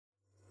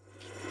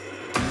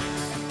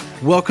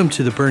Welcome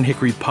to the Burn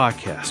Hickory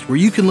Podcast, where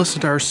you can listen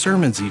to our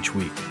sermons each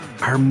week.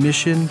 Our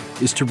mission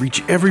is to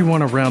reach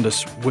everyone around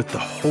us with the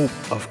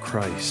hope of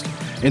Christ.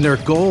 And our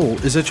goal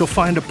is that you'll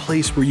find a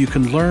place where you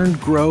can learn,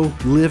 grow,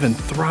 live, and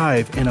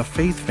thrive in a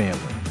faith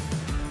family.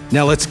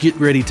 Now let's get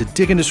ready to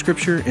dig into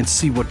Scripture and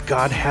see what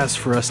God has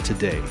for us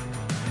today.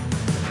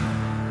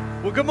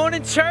 Well, good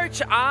morning, church.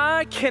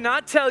 I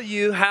cannot tell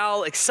you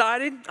how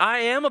excited I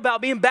am about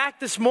being back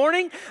this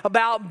morning,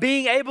 about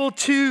being able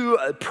to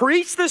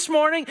preach this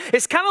morning.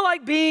 It's kind of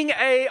like being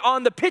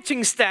on the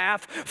pitching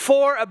staff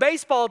for a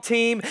baseball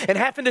team and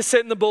having to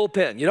sit in the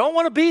bullpen. You don't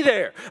want to be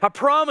there, I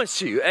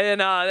promise you. And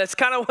that's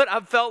kind of what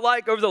I've felt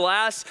like over the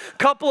last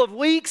couple of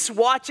weeks,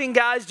 watching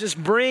guys just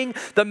bring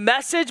the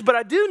message. But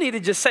I do need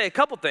to just say a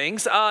couple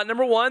things.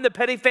 Number one, the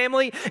Petty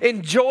family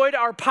enjoyed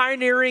our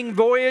pioneering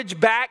voyage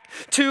back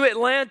to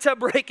Atlanta,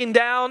 breaking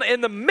down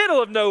in the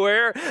middle of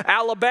nowhere,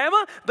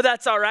 Alabama, but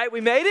that's all right. We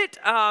made it.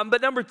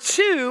 But number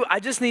two, I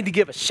just need to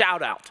give a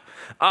shout out.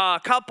 A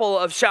couple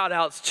of shout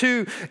outs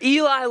to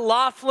Eli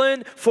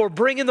Laughlin for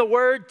bringing the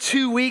word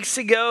 2 weeks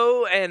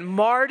ago, and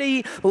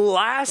Marty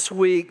last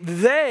week.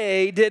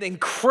 They did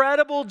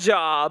incredible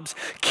jobs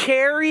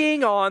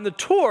carrying on the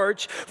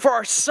torch for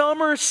our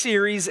summer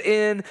series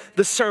in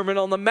the Sermon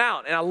on the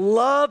Mount. And I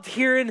loved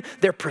hearing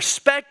their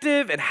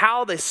perspective and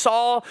how they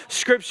saw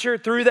Scripture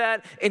through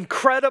that.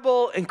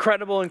 Incredible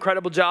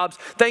jobs.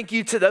 Thank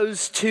you to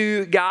those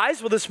two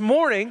guys. Well, this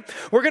morning,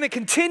 we're going to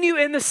continue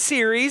in the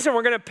series, and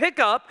we're going to pick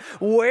up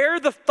where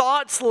the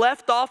thoughts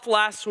left off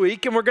last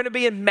week, and we're going to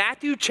be in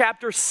Matthew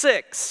chapter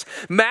 6.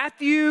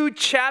 Matthew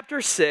chapter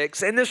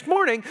 6, and this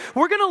morning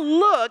we're going to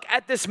look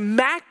at this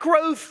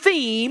macro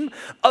theme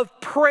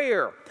of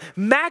prayer.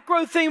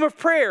 Macro theme of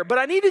prayer. But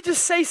I need to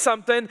just say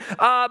something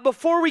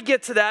before we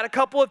get to that, a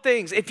couple of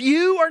things. If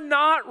you are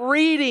not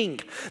reading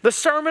the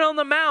Sermon on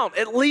the Mount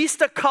at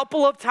least a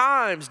couple of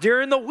times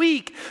during the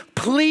week,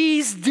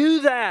 please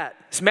do that.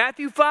 It's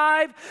Matthew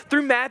 5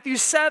 through Matthew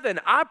 7.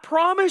 I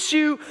promise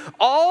you,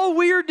 all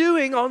we are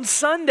doing on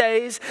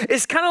Sundays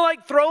is kind of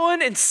like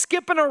throwing and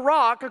skipping a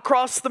rock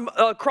across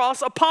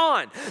a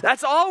pond.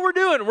 That's all we're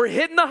doing. We're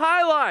hitting the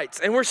highlights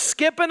and we're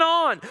skipping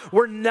on.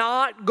 We're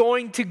not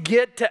going to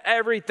get to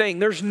everything.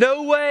 There's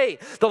no way.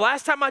 The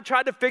last time I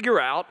tried to figure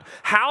out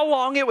how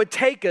long it would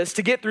take us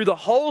to get through the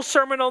whole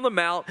Sermon on the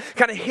Mount,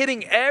 kind of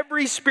hitting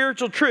every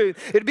spiritual truth,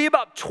 it'd be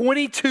about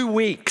 22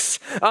 weeks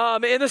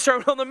in the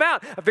Sermon on the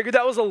Mount. I figured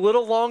that was a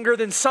little longer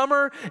than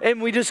summer,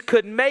 and we just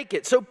couldn't make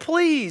it. So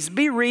please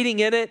be reading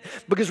in it,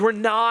 because we're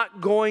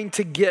not going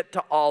to get to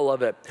all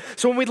of it.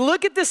 So when we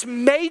look at this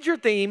major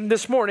theme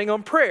this morning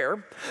on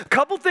prayer, a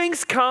couple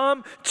things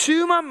come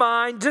to my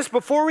mind just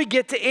before we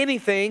get to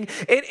anything,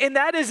 and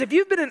that is, if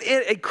you've been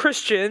a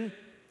Christian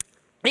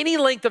any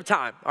length of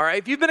time, all right?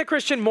 If you've been a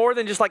Christian more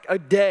than just like a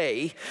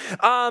day,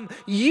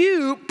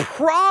 you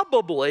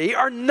probably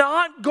are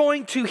not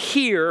going to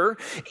hear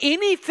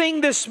anything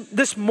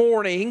this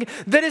morning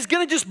that is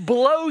going to just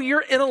blow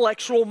your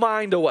intellectual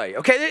mind away,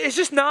 okay? It's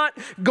just not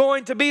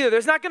going to be there.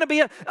 There's not going to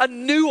be a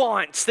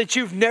nuance that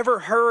you've never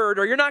heard,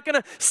 or you're not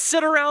going to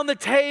sit around the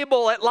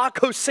table at La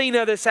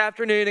Cocina this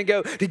afternoon and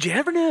go, did you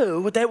ever know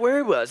what that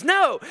word was?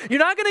 No, you're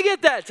not going to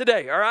get that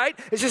today, all right?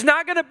 It's just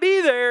not going to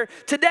be there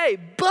today,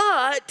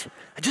 but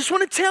I just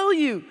want to tell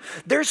you,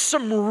 there's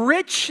some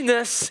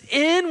richness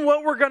in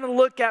what we're going to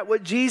look at,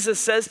 what Jesus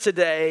says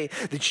today,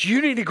 that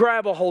you need to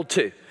grab a hold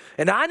to.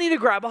 And I need to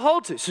grab a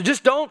hold to. So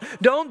just don't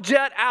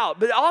jet out.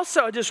 But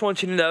also, I just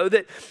want you to know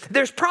that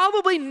there's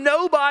probably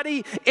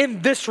nobody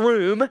in this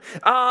room,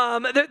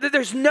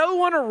 there's no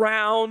one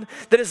around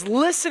that is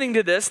listening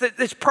to this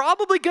that's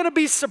probably going to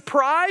be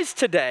surprised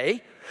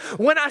today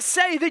when I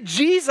say that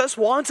Jesus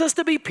wants us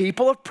to be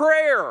people of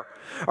prayer.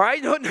 All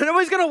right,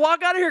 nobody's going to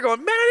walk out of here going,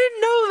 man, I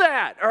didn't know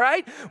that, all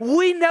right?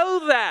 We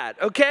know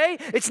that, okay?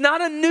 It's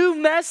not a new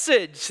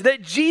message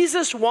that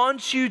Jesus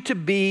wants you to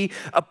be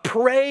a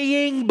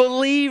praying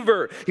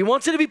believer. He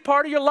wants it to be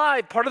part of your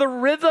life, part of the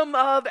rhythm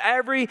of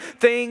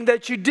everything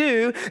that you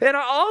do. And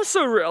I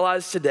also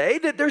realize today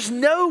that there's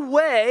no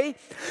way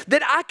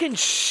that I can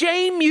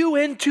shame you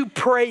into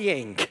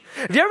praying.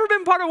 Have you ever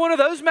been part of one of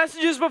those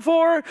messages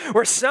before,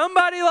 where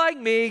somebody like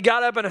me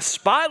got up in a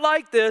spot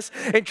like this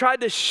and tried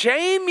to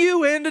shame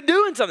you into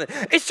doing something?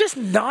 It's just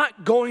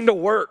not going to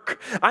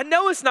work. I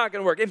know it's not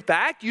going to work. In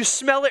fact, you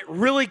smell it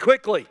really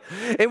quickly.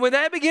 And when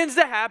that begins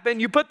to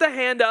happen, you put the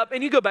hand up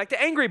and you go back to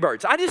Angry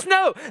Birds. I just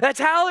know that's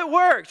how it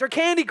works. Or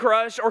Candy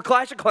Crush or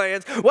Clash of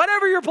Clans,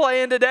 whatever you're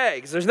playing today,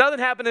 because there's nothing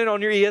happening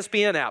on your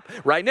ESPN app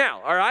right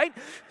now, all right?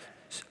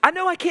 I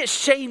know I can't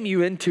shame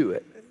you into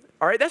it,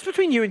 all right? That's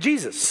between you and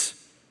Jesus.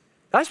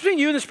 That's between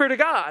you and the Spirit of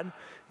God,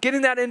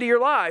 getting that into your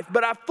life.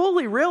 But I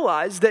fully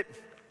realize that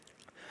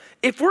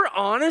if we're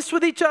honest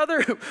with each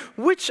other,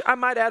 which I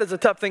might add is a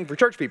tough thing for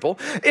church people,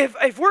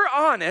 if we're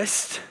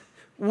honest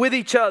with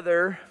each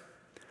other,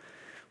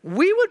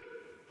 we would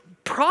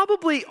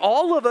probably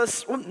all of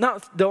us, well,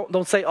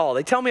 don't say all.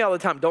 They tell me all the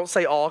time, don't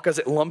say all, because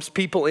it lumps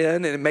people in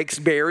and it makes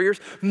barriers.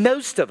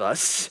 Most of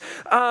us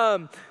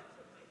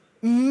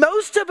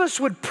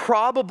would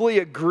probably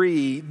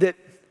agree that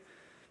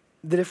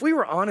that if we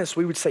were honest,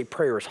 we would say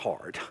prayer is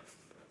hard.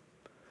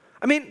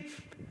 I mean,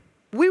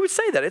 we would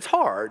say that it's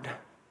hard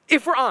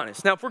if we're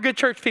honest. Now, if we're good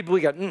church people,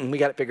 we got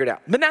it figured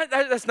out. But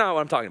that's not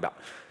what I'm talking about.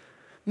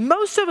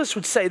 Most of us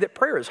would say that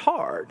prayer is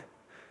hard.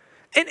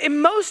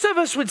 And most of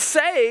us would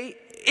say,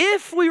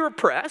 if we were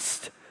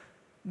pressed,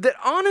 that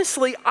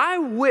honestly, I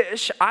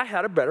wish I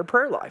had a better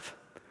prayer life.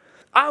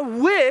 I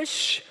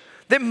wish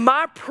that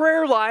my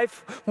prayer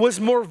life was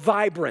more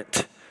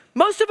vibrant.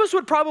 Most of us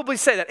would probably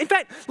say that. In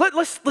fact,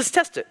 let's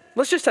test it.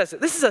 Let's just test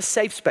it. This is a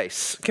safe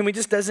space. Can we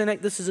just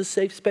designate this as a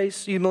safe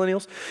space, you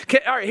millennials? Okay,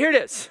 all right, here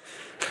it is.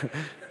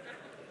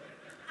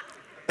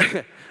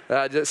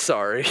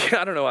 Sorry,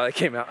 I don't know why that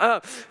came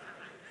out.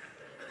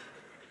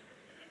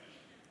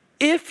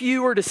 If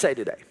you were to say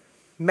today,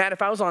 Matt,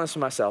 if I was honest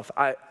with myself,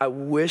 I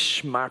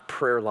wish my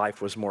prayer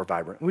life was more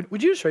vibrant.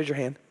 Would you just raise your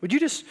hand? Would you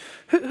just,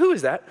 who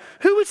is that?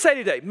 Who would say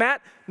today,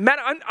 Matt,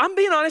 I'm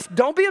being honest,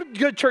 don't be a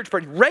good church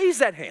person. Raise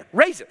that hand,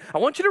 raise it. I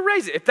want you to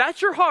raise it. If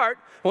that's your heart,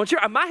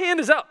 my hand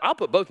is up. I'll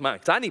put both mine,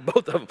 because I need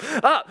both of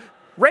them up.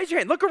 Raise your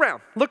hand, look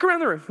around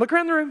the room, look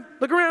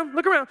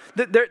around.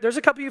 There's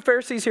a couple of you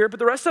Pharisees here, but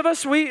the rest of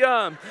us, we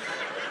now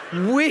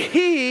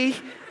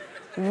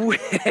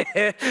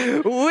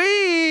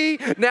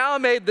I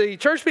made the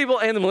church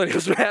people and the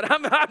millennials mad.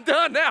 I'm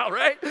done now,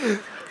 right?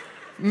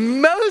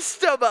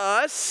 Most of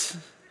us,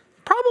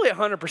 probably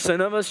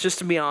 100% of us, just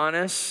to be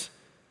honest,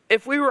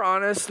 if we were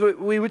honest,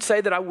 we would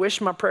say that I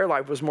wish my prayer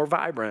life was more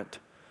vibrant.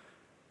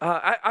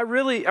 I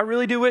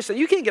really do wish that.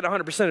 You can't get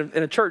 100%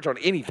 in a church on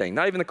anything,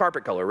 not even the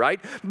carpet color, right?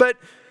 But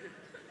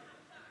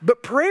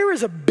prayer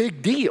is a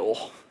big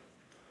deal.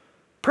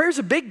 Prayer is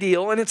a big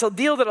deal, and it's a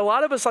deal that a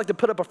lot of us like to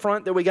put up a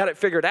front that we got it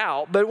figured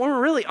out. But when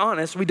we're really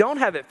honest, we don't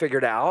have it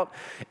figured out,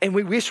 and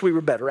we wish we were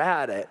better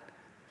at it.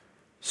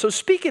 So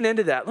speaking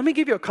into that, let me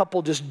give you a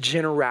couple just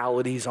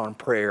generalities on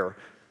prayer,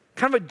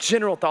 kind of a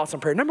general thoughts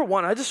on prayer. Number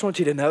one, I just want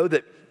you to know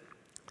that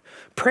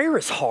prayer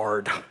is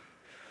hard.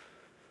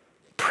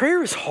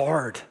 Prayer is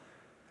hard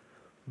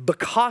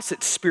because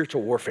it's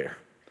spiritual warfare.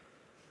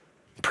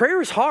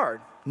 Prayer is hard.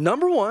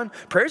 Number one,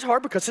 prayer is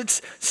hard because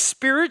it's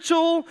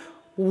spiritual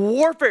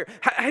warfare.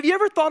 Have you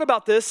ever thought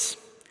about this?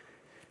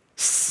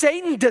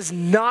 Satan does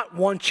not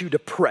want you to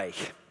pray.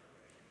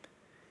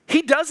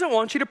 He doesn't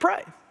want you to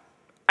pray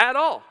at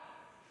all.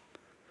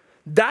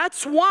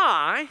 That's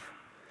why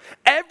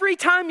every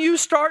time you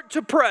start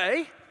to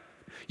pray,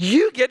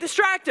 you get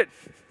distracted.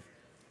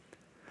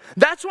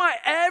 That's why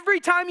every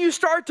time you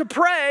start to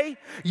pray,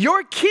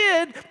 your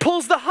kid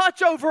pulls the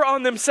hutch over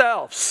on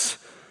themselves.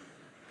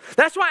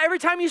 That's why every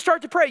time you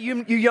start to pray,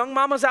 you young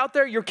mamas out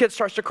there, your kid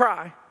starts to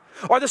cry.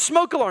 Or the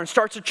smoke alarm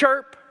starts to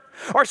chirp.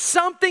 Or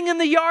something in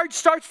the yard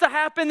starts to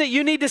happen that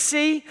you need to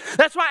see.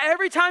 That's why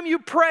every time you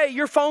pray,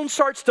 your phone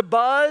starts to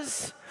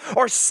buzz.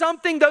 Or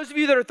something, those of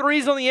you that are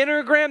threes on the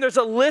Enneagram, there's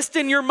a list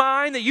in your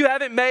mind that you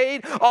haven't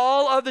made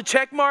all of the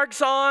check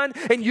marks on,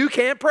 and you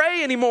can't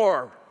pray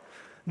anymore.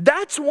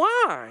 That's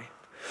why.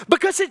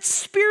 Because it's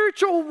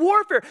spiritual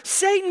warfare.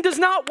 Satan does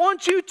not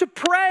want you to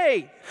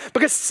pray.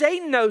 Because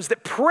Satan knows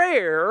that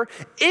prayer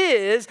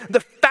is the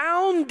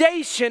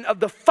foundation of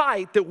the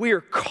fight that we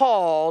are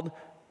called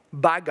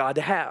by God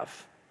to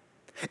have.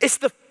 It's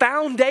the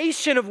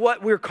foundation of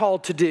what we're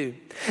called to do.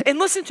 And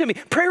listen to me,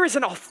 prayer is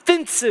an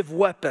offensive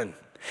weapon.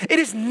 It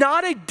is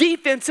not a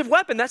defensive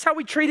weapon. That's how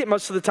we treat it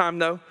most of the time,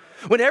 though.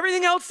 When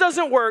everything else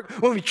doesn't work,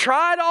 when we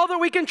tried all that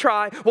we can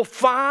try, we'll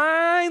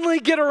finally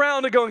get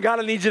around to going,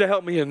 God, I need you to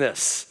help me in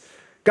this.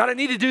 God, I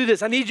need to do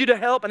this. I need you to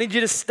help. I need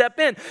you to step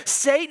in.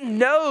 Satan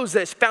knows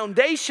that it's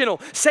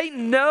foundational.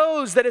 Satan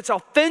knows that it's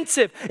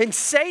offensive. And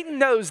Satan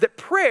knows that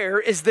prayer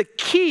is the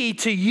key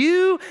to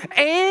you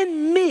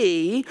and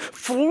me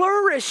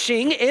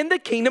flourishing in the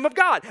kingdom of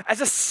God.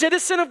 As a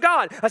citizen of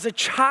God, as a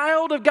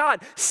child of God,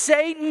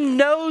 Satan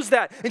knows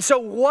that. And so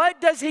what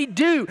does he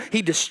do?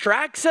 He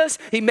distracts us.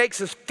 He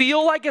makes us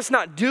feel like it's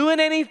not doing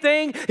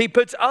anything. He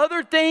puts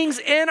other things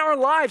in our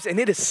lives. And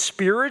it is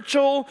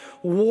spiritual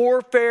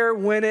warfare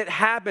when it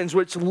happens.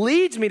 Which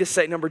leads me to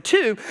say, number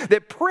two,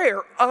 that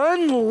prayer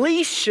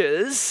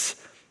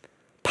unleashes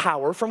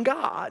power from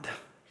God.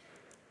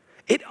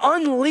 It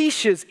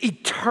unleashes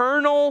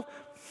eternal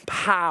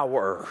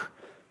power.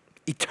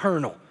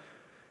 Eternal.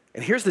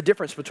 And here's the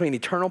difference between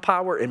eternal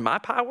power and my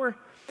power.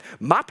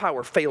 My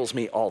power fails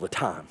me all the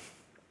time.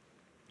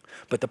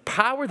 But the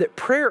power that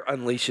prayer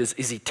unleashes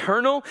is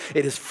eternal.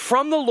 It is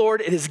from the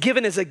Lord. It is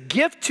given as a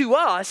gift to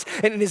us,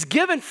 and it is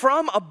given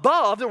from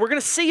above that we're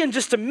going to see in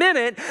just a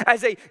minute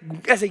as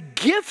a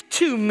gift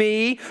to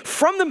me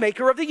from the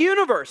maker of the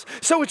universe.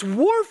 So it's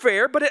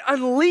warfare, but it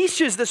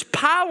unleashes this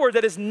power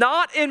that is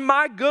not in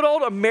my good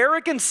old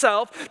American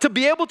self to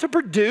be able to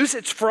produce.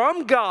 It's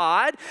from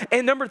God.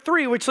 And number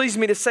three, which leads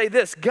me to say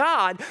this,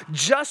 God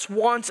just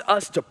wants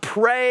us to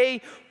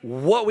pray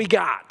what we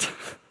got.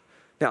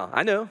 Now,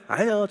 I know,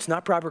 it's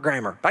not proper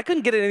grammar. I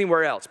couldn't get it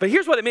anywhere else. But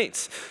here's what it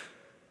means.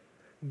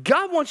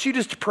 God wants you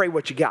just to pray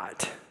what you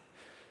got.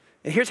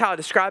 And here's how I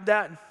describe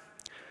that.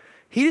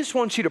 He just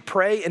wants you to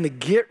pray and to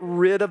get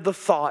rid of the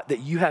thought that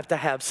you have to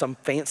have some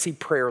fancy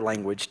prayer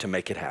language to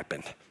make it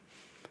happen.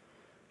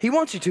 He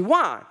wants you to.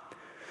 Why?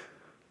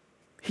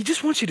 He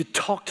just wants you to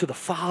talk to the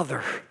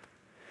Father.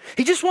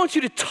 He just wants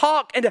you to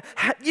talk, and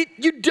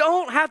you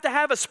don't have to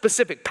have a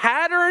specific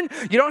pattern.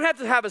 You don't have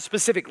to have a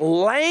specific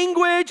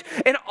language.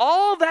 And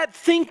all that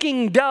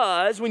thinking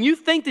does, when you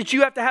think that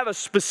you have to have a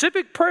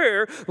specific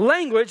prayer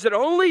language that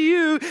only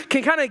you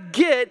can kind of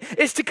get,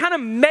 is to kind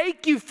of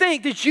make you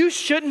think that you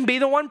shouldn't be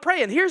the one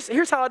praying.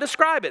 Here's how I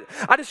describe it.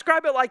 I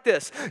describe it like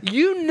this.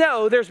 You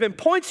know there's been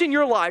points in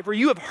your life where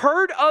you have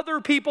heard other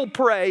people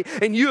pray,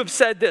 and you have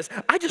said this,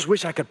 I just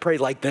wish I could pray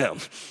like them.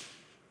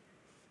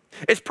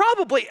 It's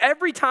probably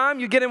every time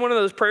you get in one of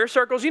those prayer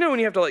circles, you know when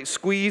you have to like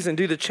squeeze and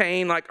do the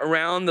chain like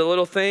around the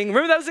little thing?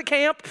 Remember those at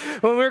camp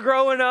when we were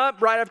growing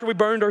up, right after we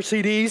burned our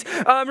CDs?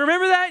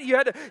 Remember that? You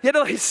had to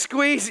like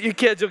squeeze, you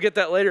kids, you'll get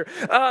that later.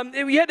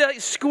 You had to like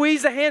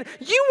squeeze the hand.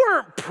 You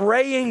weren't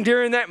praying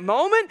during that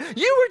moment.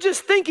 You were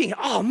just thinking,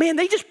 oh man,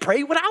 they just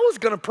prayed what I was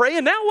going to pray,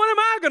 and now what am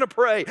I going to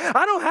pray?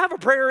 I don't have a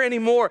prayer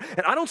anymore,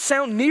 and I don't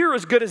sound near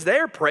as good as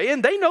they're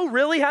praying. They know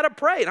really how to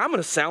pray, and I'm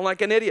going to sound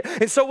like an idiot.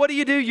 And so what do?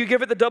 You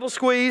give it the double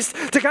squeeze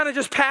to kind of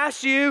just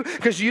pass you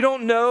because you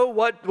don't know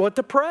what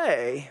to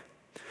pray.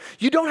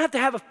 You don't have to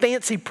have a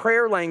fancy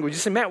prayer language. You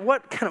say, Matt,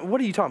 what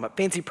are you talking about?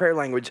 Fancy prayer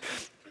language.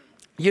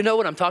 You know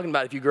what I'm talking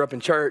about if you grew up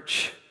in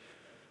church.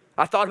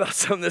 I thought about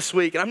something this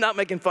week, and I'm not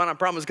making fun, I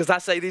promise, because I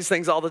say these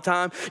things all the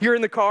time. You're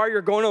in the car,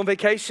 you're going on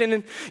vacation,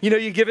 and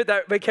you give it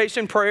that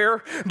vacation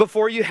prayer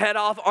before you head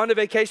off on a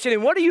vacation.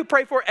 And what do you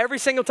pray for every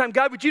single time?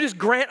 God, would you just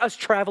grant us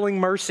traveling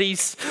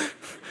mercies?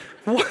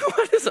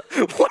 What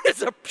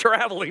is a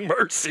traveling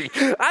mercy?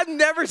 I've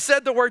never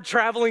said the word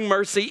traveling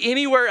mercy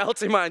anywhere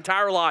else in my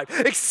entire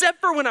life,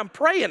 except for when I'm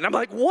praying. I'm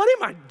like, what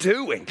am I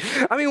doing?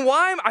 I mean,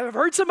 I've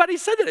heard somebody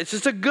say that. It's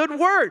just a good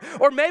word.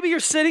 Or maybe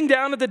you're sitting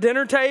down at the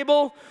dinner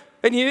table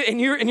and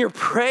you're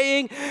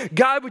praying,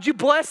 God, would you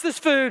bless this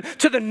food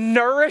to the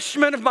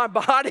nourishment of my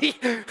body?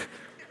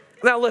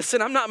 Now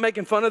listen, I'm not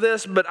making fun of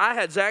this, but I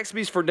had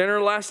Zaxby's for dinner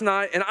last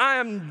night, and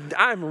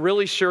I'm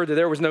really sure that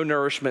there was no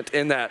nourishment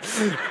in that.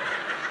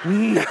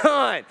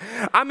 None.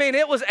 I mean,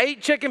 it was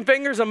 8 chicken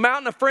fingers, a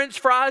mountain of French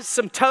fries,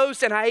 some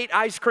toast, and I ate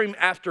ice cream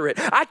after it.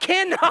 I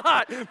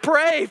cannot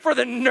pray for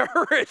the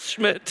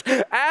nourishment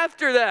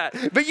after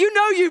that. But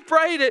you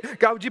prayed it.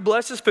 God, would you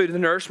bless this food and the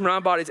nourishment of my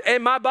bodies?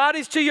 And my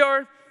bodies to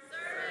your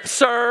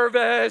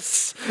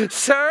service.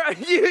 Sir,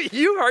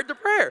 you heard the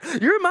prayer.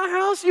 You're in my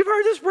house. You've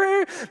heard this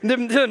prayer.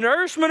 The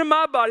nourishment of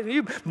my body.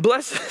 You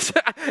bless this.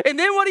 And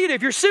then what do?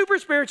 If you're super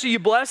spiritual, you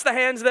bless the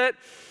hands that...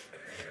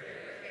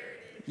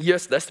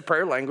 Yes, that's the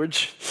prayer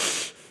language.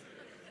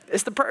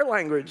 It's the prayer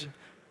language.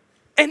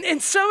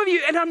 And some of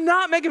you, and I'm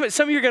not making it,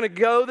 some of you are going to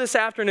go this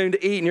afternoon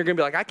to eat, and you're going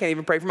to be like, I can't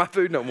even pray for my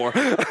food no more.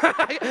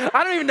 I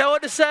don't even know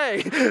what to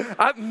say.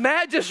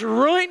 Matt just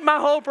ruined my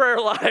whole prayer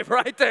life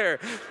right there.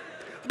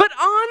 But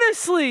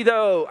honestly,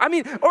 though, I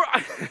mean,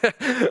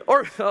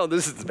 oh,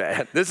 this is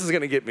bad. This is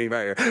going to get me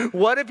right here.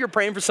 What if you're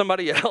praying for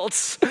somebody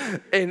else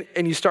and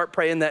you start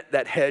praying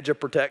that hedge of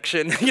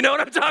protection? You know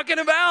what I'm talking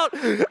about?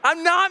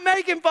 I'm not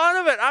making fun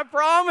of it. I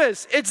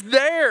promise. It's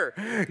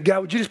there.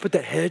 God, would you just put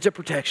that hedge of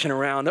protection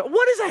around it?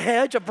 What is a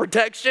hedge of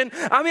protection?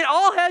 I mean,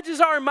 all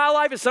hedges are in my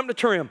life is something to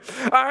trim.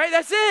 All right,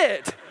 that's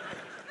it.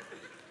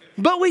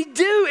 But we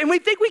do, and we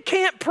think we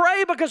can't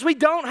pray because we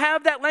don't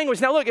have that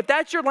language. Now look, if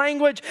that's your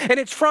language and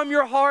it's from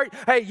your heart,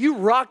 hey, you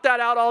rock that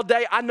out all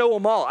day. I know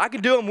them all. I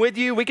can do them with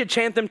you. We can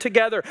chant them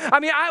together. I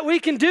mean, we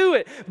can do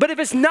it. But if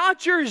it's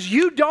not yours,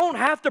 you don't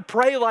have to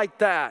pray like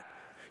that.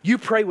 You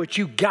pray what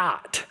you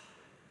got.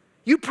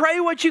 You pray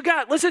what you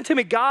got. Listen to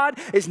me. God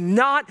is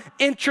not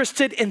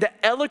interested in the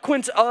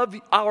eloquence of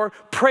our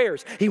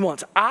prayers. He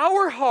wants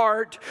our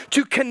heart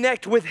to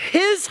connect with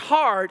His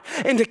heart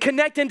and to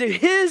connect into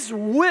His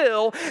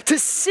will to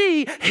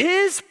see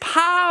His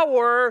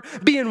power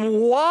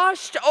being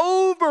washed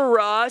over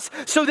us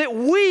so that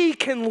we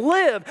can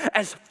live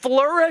as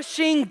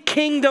flourishing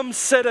kingdom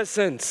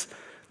citizens.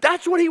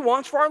 That's what He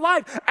wants for our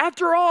life.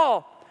 After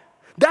all,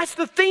 that's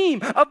the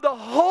theme of the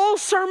whole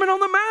Sermon on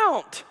the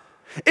Mount.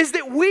 Is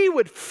that we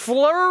would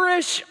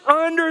flourish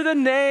under the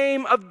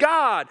name of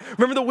God.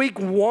 Remember the week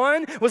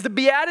 1 was the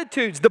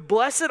Beatitudes. The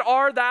blessed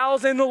are thou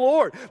in the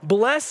Lord.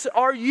 Blessed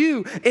are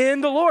you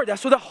in the Lord.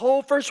 That's what the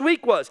whole first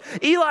week was.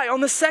 Eli on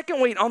the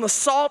second week on the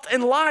salt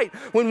and light.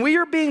 When we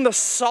are being the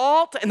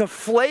salt and the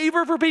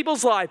flavor for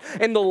people's life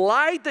and the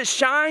light that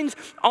shines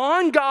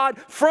on God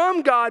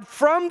from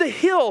the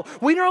hill,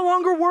 we no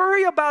longer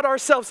worry about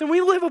ourselves and we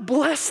live a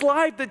blessed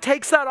life that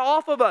takes that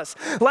off of us.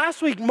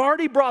 Last week,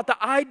 Marty brought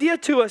the idea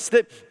to us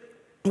that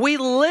we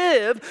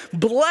live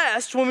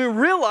blessed when we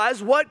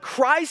realize what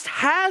Christ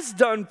has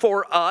done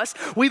for us.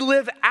 We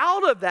live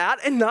out of that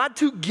and not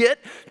to get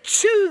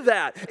to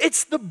that.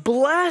 It's the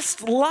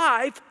blessed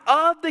life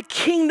of the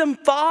kingdom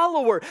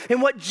follower.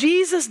 And what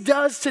Jesus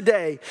does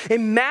today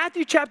in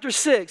Matthew chapter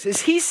 6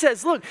 is He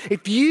says, look,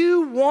 if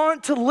you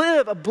want to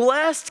live a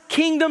blessed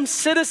kingdom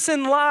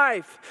citizen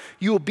life,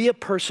 you will be a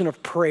person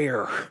of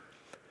prayer.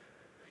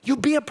 You'll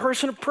be a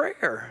person of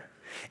prayer.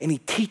 And He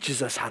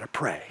teaches us how to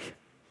pray.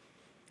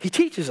 He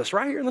teaches us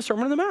right here in the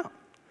Sermon on the Mount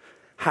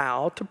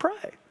how to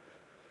pray.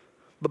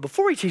 But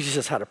before he teaches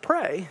us how to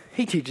pray,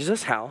 he teaches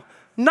us how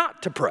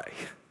not to pray.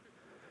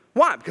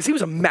 Why? Because he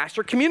was a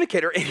master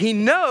communicator, and he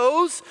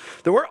knows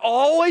that we're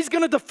always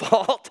going to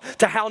default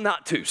to how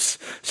not to. It's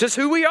just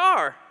who we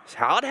are. It's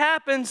how it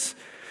happens.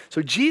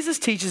 So Jesus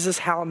teaches us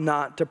how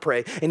not to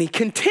pray, and he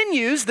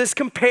continues this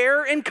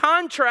compare and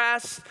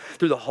contrast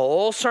through the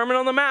whole Sermon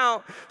on the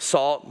Mount.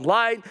 Salt and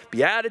light,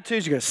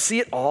 Beatitudes, you're going to see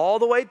it all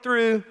the way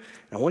through. And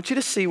I want you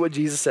to see what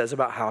Jesus says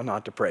about how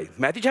not to pray.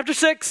 Matthew chapter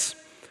 6,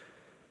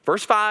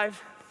 verse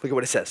 5, look at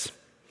what it says.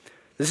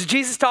 This is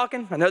Jesus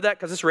talking. I know that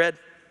because it's red.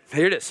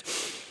 Here it is.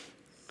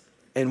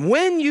 And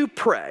when you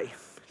pray,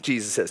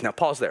 Jesus says, now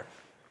pause there.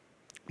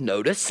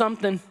 Notice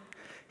something.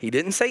 He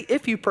didn't say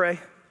if you pray.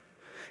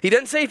 He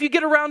didn't say if you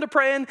get around to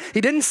praying. He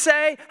didn't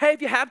say, hey,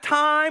 if you have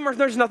time or if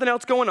there's nothing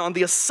else going on.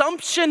 The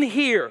assumption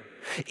here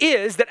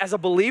is that as a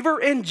believer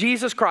in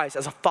Jesus Christ,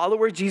 as a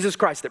follower of Jesus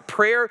Christ, that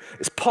prayer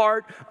is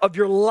part of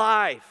your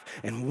life.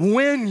 And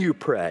when you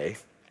pray,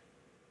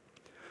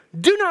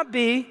 do not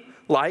be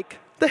like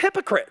the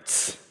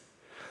hypocrites.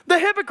 The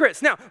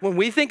hypocrites. Now, when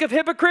we think of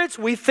hypocrites,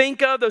 we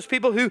think of those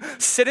people who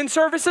sit in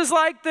services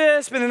like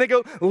this, but then they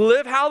go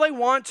live how they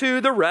want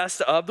to the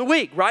rest of the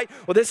week, right?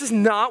 Well, this is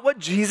not what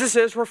Jesus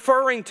is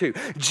referring to.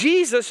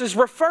 Jesus is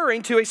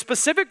referring to a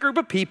specific group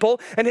of people,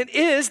 and it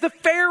is the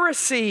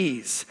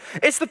Pharisees.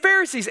 It's the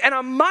Pharisees. And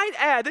I might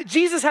add that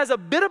Jesus has a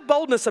bit of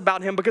boldness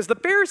about him because the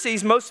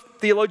Pharisees, most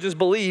theologians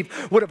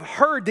believe, would have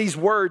heard these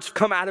words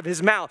come out of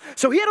his mouth.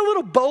 So he had a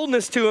little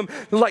boldness to him,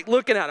 like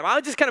looking at him. I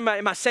just kind of,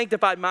 in my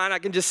sanctified mind, I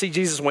can just see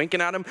Jesus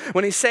winking at him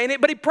when he's saying it,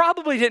 but he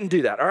probably didn't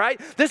do that, all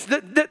right?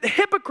 The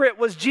hypocrite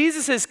was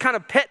Jesus's kind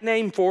of pet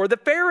name for the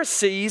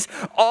Pharisees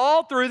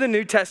all through the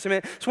New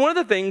Testament. It's one of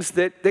the things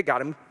that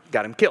got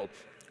him killed.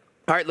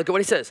 All right, look at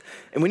what he says.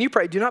 And when you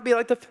pray, do not be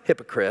like the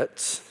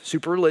hypocrites,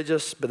 super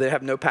religious, but they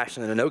have no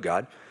passion to know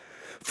God.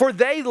 For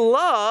they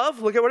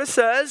love, look at what it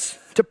says,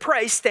 to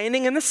pray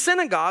standing in the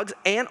synagogues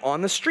and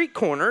on the street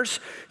corners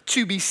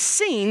to be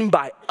seen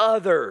by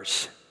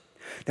others.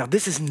 Now,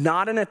 this is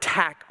not an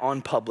attack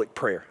on public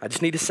prayer. I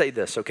just need to say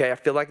this, okay? I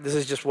feel like this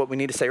is just what we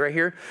need to say right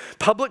here.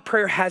 Public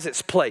prayer has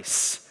its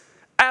place.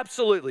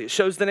 Absolutely. It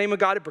shows the name of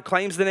God. It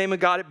proclaims the name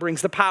of God. It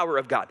brings the power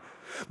of God.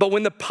 But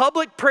when the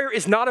public prayer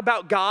is not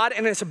about God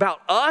and it's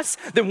about us,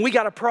 then we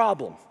got a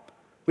problem.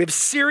 We have a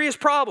serious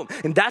problem.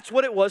 And that's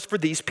what it was for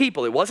these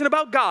people. It wasn't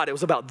about God. It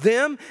was about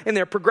them and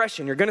their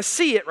progression. You're going to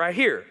see it right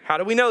here. How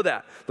do we know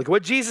that? Look at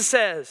what Jesus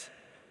says.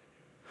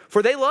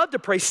 For they love to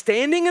pray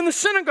standing in the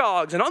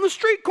synagogues and on the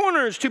street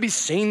corners to be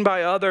seen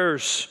by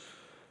others.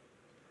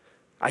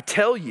 I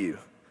tell you,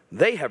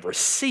 they have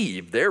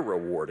received their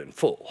reward in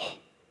full.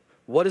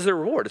 What is their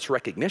reward? It's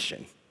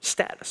recognition,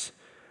 status.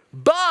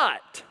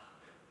 But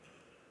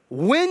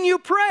when you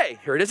pray,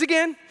 here it is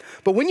again,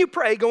 but when you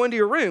pray, go into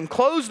your room,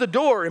 close the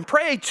door, and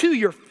pray to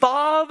your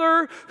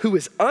Father who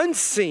is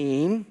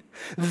unseen.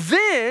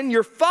 Then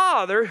your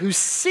Father who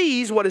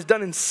sees what is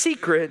done in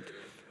secret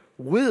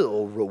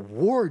will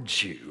reward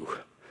you.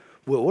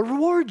 Will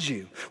reward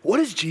you. What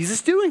is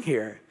Jesus doing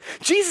here?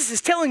 Jesus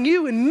is telling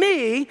you and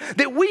me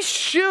that we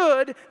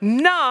should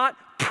not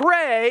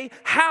pray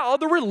how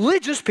the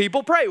religious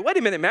people pray. Wait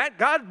a minute, Matt.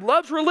 God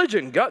loves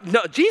religion.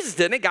 No, Jesus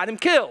didn't. It got him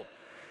killed.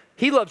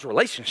 He loves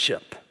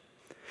relationship.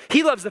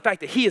 He loves the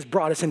fact that he has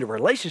brought us into a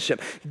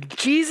relationship.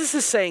 Jesus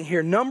is saying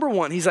here, number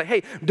one, he's like,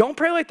 hey, don't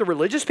pray like the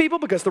religious people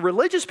because the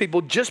religious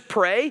people just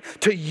pray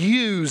to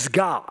use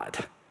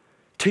God.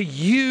 To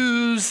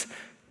use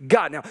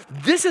God. Now,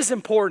 this is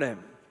important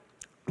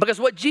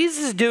because what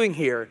Jesus is doing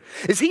here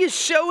is he is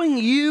showing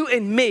you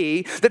and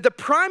me that the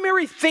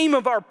primary theme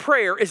of our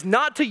prayer is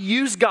not to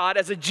use God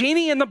as a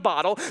genie in the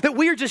bottle that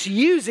we are just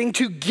using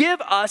to give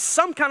us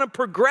some kind of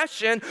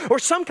progression or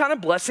some kind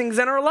of blessings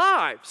in our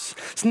lives.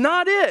 It's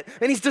not it.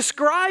 And he's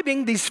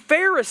describing these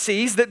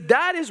Pharisees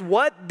that is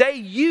what they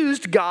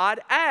used God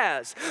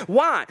as.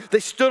 Why? They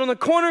stood on the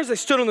corners, they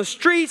stood on the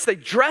streets, they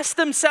dressed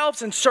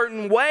themselves in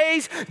certain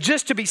ways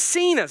just to be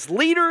seen as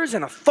leaders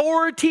and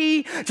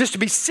authority, just to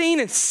be seen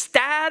in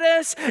status.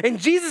 And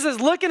Jesus is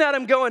looking at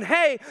him going,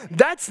 hey,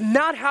 that's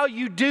not how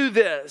you do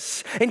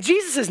this. And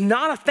Jesus is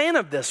not a fan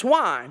of this.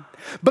 Why?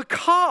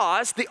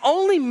 Because the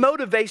only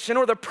motivation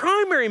or the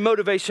primary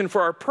motivation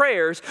for our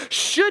prayers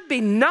should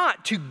be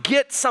not to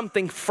get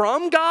something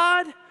from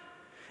God.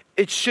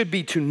 It should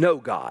be to know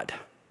God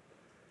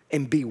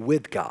and be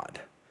with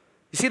God.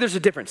 You see, there's a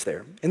difference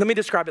there. And let me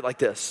describe it like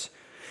this.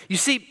 You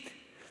see,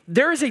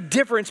 there is a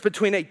difference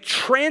between a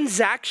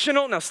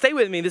transactional, now stay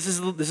with me, this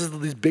is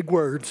these big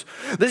words.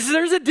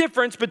 There's a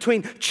difference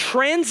between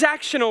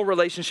transactional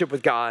relationship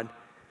with God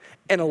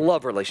and a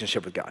love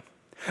relationship with God.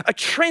 A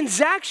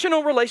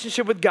transactional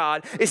relationship with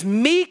God is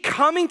me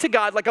coming to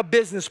God like a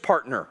business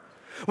partner.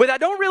 With I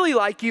don't really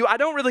like you, I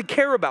don't really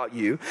care about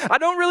you, I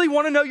don't really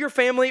want to know your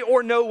family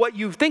or know what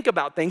you think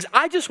about things.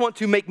 I just want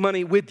to make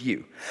money with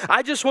you.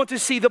 I just want to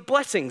see the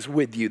blessings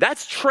with you.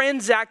 That's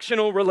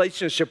transactional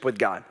relationship with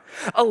God.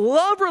 A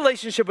love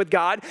relationship with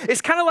God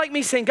is kind of like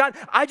me saying, God,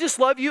 I just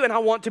love you and I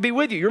want to be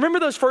with you. You remember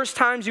those first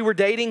times you were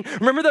dating?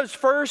 Remember those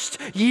first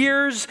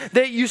years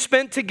that you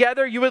spent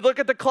together? You would look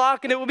at the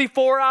clock and it would be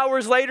 4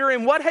 hours later,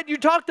 and what had you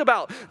talked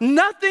about?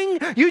 Nothing.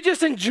 You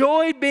just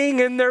enjoyed being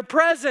in their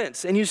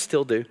presence, and you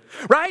still do,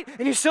 right?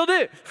 And you still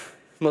do.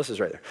 Melissa's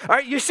right there. All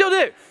right, you still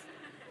do.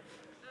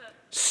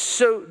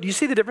 So do you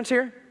see the difference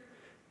here?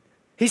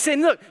 He's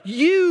saying, look,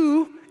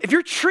 if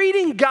you're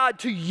treating God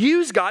to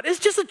use God, it's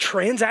just a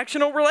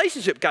transactional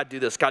relationship. God do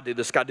this, God do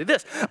this, God do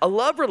this. A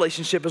love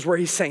relationship is where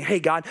he's saying, hey,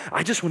 God,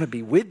 I just want to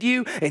be with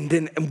you. And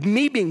then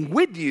me being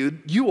with you,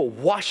 you will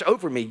wash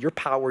over me your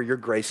power, your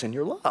grace, and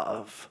your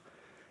love.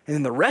 And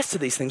then the rest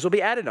of these things will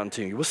be added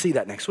unto you. We'll see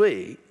that next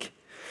week.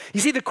 You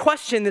see, the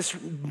question this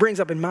brings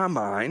up in my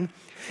mind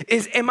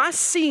is, am I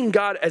seeing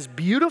God as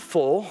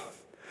beautiful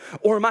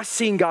or am I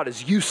seeing God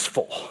as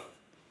useful?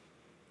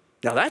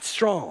 Now that's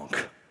strong.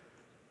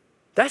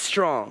 That's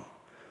strong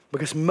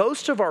because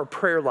most of our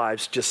prayer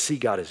lives just see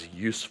God as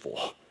useful.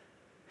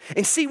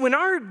 And see, when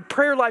our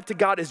prayer life to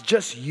God is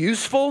just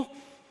useful,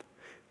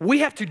 we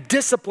have to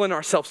discipline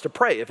ourselves to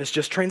pray if it's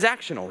just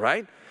transactional,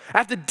 right? I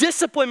have to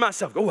discipline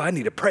myself. Oh, I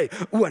need to pray.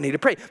 Oh, I need to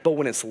pray. But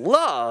when it's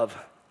love,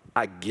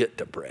 I get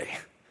to pray.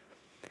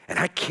 And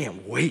I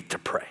can't wait to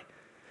pray.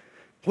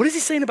 What is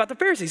he saying about the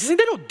Pharisees? He's saying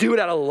they don't do it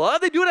out of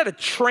love. They do it out of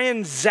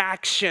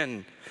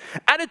transaction.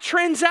 Out of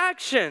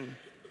transaction.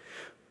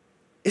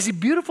 Is he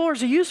beautiful or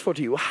is he useful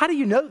to you? Well, how do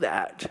you know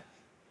that?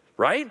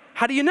 Right?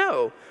 How do you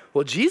know?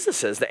 Well, Jesus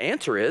says the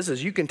answer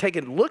is you can take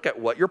a look at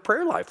what your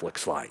prayer life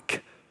looks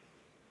like.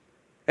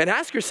 And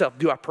ask yourself,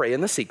 do I pray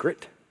in the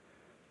secret?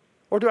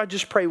 Or do I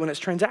just pray when it's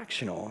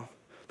transactional?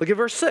 Look at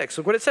verse 6.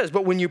 Look what it says.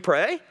 But when you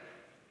pray,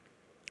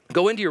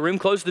 go into your room,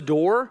 close the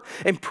door,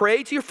 and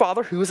pray to your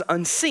Father who is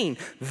unseen.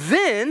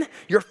 Then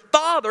your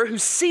Father who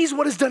sees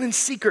what is done in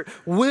secret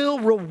will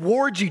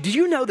reward you. Do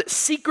you know that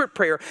secret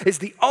prayer is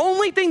the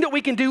only thing that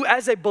we can do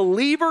as a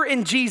believer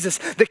in Jesus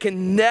that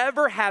can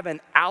never have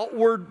an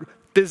outward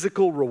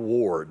physical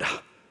reward?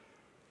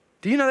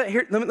 Do you know that?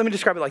 Here, let me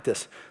describe it like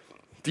this.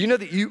 Do you know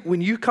that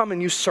when you come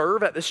and you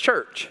serve at this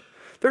church,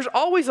 there's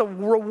always a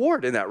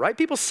reward in that, right?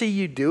 People see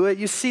you do it.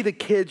 You see the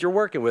kids you're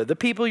working with, the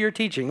people you're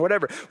teaching,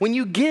 whatever. When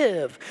you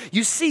give,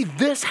 you see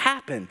this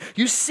happen.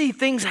 You see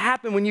things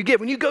happen when you give.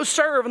 When you go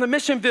serve in the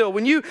mission field,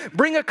 when you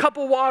bring a cup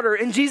of water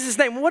in Jesus'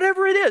 name,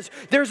 whatever it is,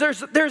 there's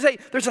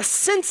a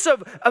sense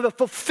of a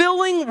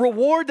fulfilling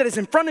reward that is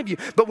in front of you.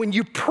 But when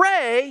you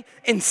pray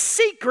in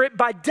secret,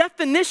 by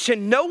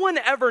definition, no one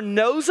ever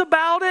knows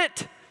about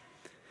it,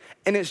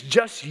 and it's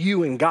just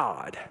you and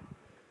God.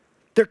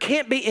 There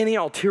can't be any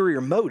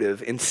ulterior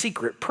motive in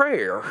secret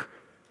prayer.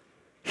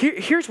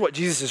 Here's what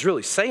Jesus is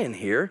really saying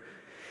here.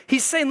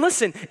 He's saying,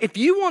 listen, if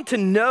you want to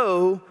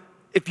know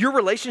if your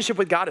relationship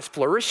with God is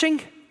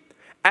flourishing,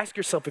 ask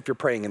yourself if you're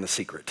praying in the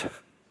secret.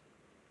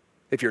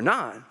 If you're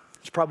not,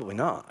 it's probably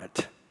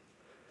not.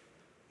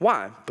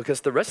 Why? Because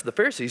the rest of the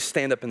Pharisees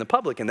stand up in the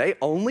public and they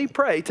only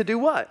pray to do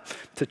what?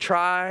 To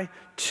try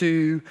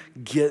to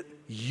get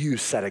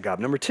use out of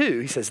God. Number 2,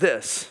 he says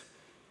this,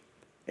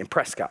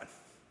 impress God.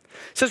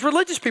 It says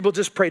religious people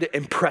just pray to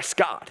impress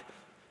God.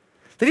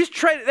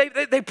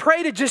 They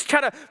pray to just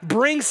try to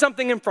bring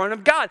something in front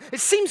of God. It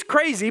seems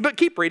crazy, but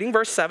keep reading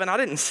verse 7. I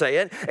didn't say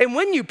it. And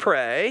when you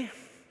pray,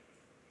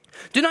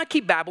 do not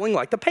keep babbling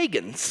like the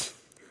pagans,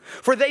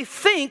 for they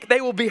think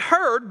they will be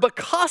heard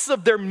because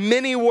of their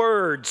many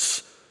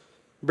words.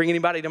 Bring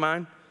anybody to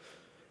mind?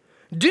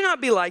 Do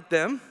not be like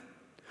them,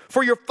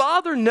 for your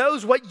Father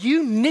knows what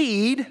you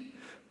need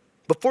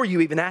before you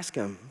even ask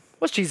him.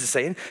 What's Jesus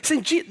saying?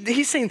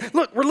 He's saying,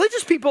 look,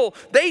 religious people,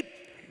 they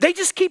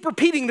just keep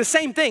repeating the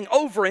same thing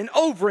over and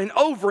over and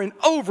over and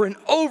over and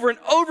over and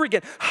over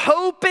again,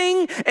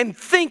 hoping and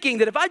thinking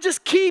that if I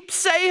just keep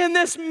saying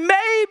this,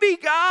 maybe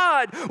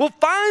God will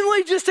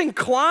finally just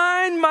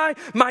incline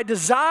my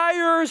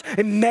desires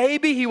and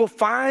maybe he will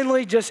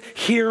finally just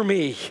hear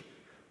me.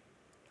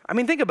 I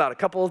mean, think about a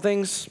couple of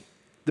things,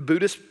 the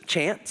Buddhist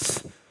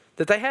chants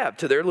that they have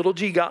to their little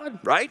G God,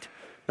 right?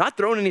 Not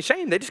throwing any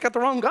shame, they just got the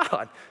wrong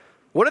God.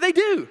 What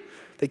do?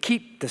 They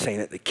keep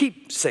saying it. They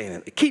keep saying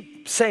it. They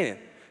keep saying it.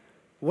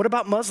 What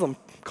about Muslim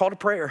call to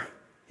prayer?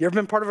 You ever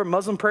been part of a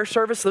Muslim prayer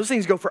service? Those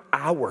things go for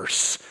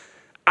hours.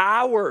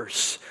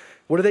 Hours.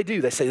 What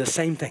do? They say the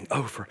same thing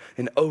over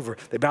and over.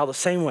 They bow the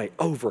same way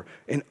over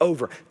and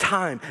over,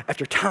 time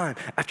after time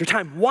after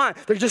time. Why?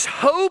 They're just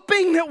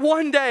hoping that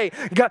one day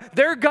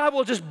their God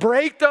will just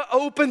break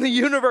open the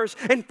universe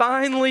and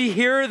finally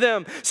hear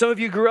them. Some of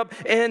you grew up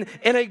in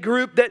a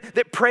group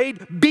that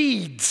prayed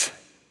beads.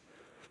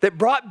 That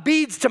brought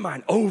beads to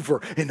mind over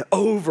and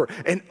over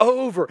and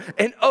over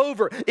and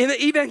over. In the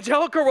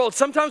evangelical world,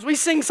 sometimes we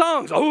sing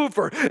songs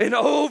over and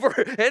over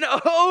and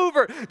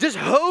over, just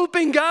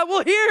hoping God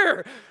will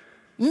hear.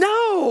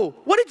 No,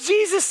 what did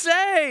Jesus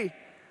say?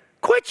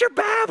 Quit your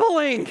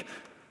babbling.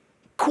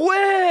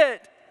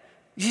 Quit.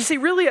 You see,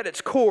 really at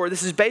its core,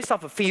 this is based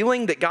off a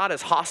feeling that God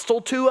is hostile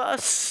to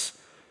us.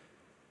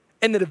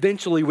 and that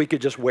eventually we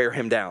could just wear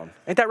him down.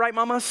 Ain't that right,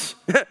 mamas?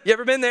 You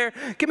ever been there?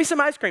 Give me some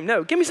ice cream.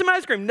 No. Give me some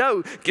ice cream.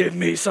 No. Give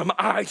me some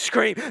ice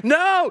cream.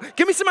 No.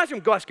 Give me some ice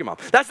cream. Go ask your mom.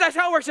 That's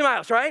how it works in my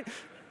house, right?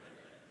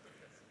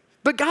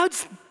 But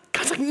God's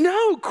like,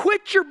 no,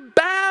 quit your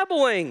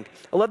babbling.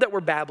 I love that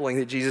word babbling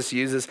that Jesus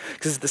uses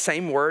because it's the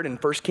same word in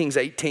 1 Kings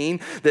 18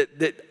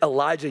 that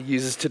Elijah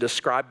uses to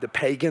describe the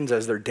pagans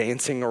as they're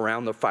dancing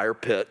around the fire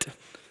pit.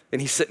 And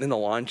he's sitting in the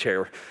lawn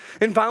chair.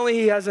 And finally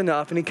he has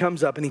enough and he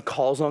comes up and he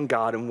calls on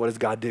God. And what does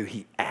God do?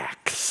 He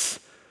acts.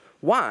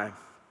 Why?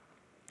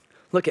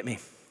 Look at me.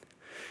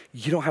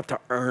 You don't have to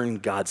earn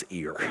God's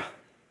ear.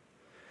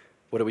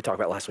 What did we talk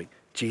about last week?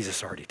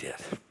 Jesus already did.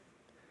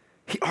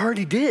 He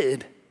already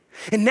did.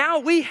 And now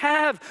we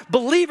have,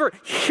 believer,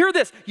 hear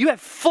this, you have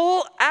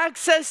full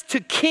access to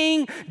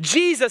King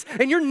Jesus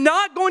and you're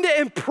not going to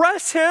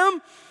impress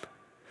him.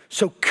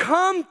 So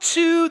come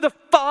to the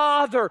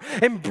Father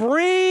and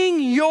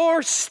bring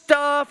your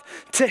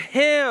stuff to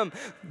him.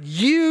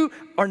 You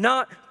are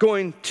not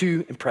going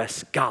to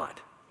impress God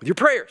with your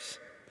prayers.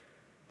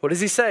 What does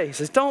he say? He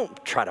says,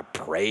 don't try to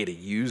pray to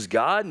use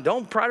God and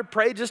don't try to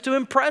pray just to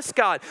impress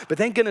God. But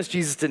thank goodness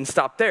Jesus didn't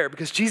stop there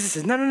because Jesus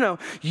says, no.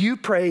 You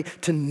pray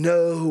to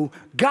know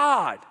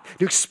God,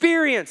 to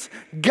experience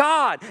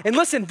God. And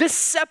listen, this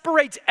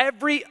separates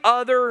every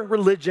other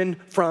religion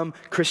from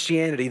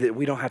Christianity, that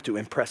we don't have to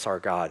impress our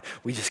God.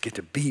 We just get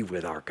to be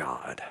with our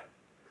God.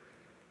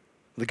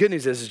 The good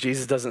news is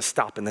Jesus doesn't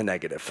stop in the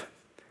negative.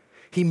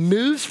 He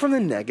moves from the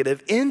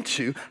negative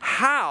into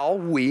how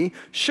we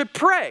should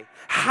pray.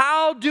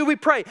 How do we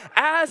pray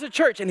as a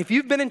church? And if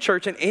you've been in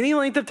church in any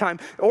length of time,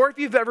 or if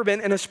you've ever been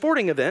in a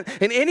sporting event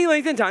in any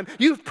length of time,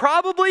 you've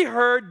probably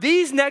heard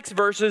these next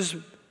verses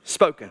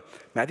spoken.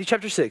 Matthew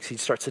chapter 6, he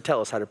starts to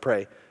tell us how to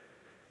pray.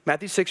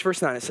 Matthew 6,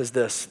 verse 9, it says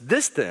this.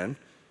 This then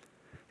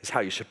is how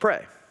you should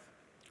pray.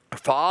 Our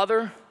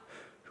Father,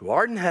 who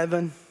art in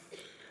heaven,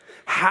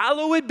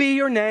 hallowed be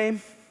your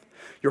name.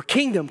 Your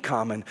kingdom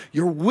come and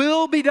your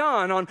will be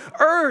done on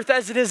earth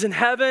as it is in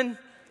heaven.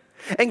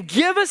 And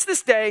give us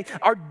this day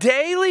our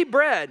daily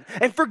bread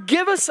and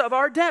forgive us of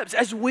our debts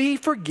as we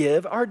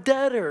forgive our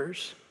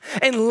debtors.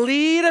 And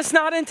lead us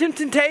not into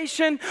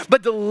temptation,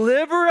 but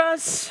deliver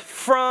us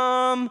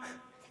from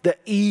the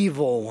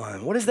evil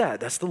one. What is that?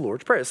 That's the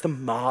Lord's Prayer. It's the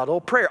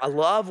model prayer. I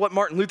love what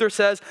Martin Luther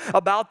says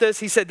about this.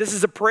 He said, this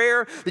is a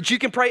prayer that you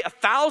can pray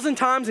 1,000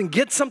 times and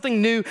get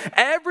something new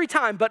every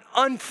time. But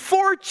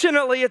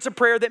unfortunately, it's a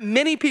prayer that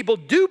many people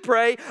do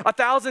pray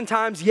 1,000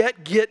 times,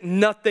 yet get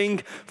nothing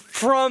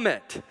from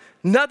it.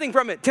 Nothing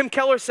from it. Tim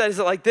Keller says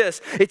it like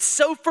this. It's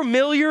so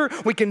familiar,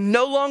 we can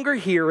no longer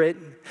hear it,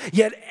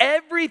 yet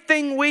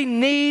everything we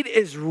need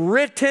is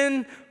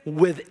written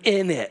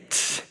within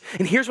it.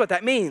 And here's what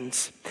that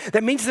means.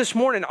 That means this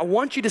morning, I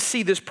want you to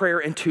see this prayer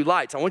in two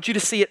lights. I want you to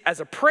see it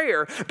as a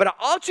prayer, but I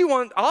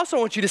also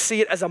want you to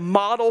see it as a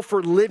model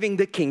for living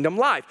the kingdom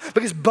life,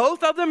 because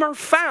both of them are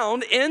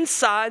found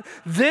inside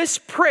this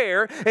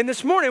prayer. And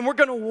this morning, we're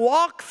going to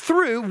walk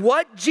through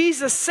what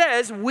Jesus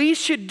says we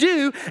should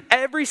do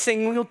every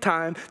single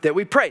time that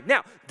we pray.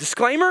 Now,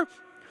 disclaimer,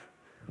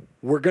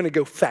 we're going to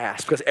go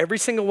fast because every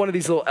single one of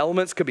these little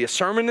elements could be a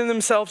sermon in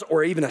themselves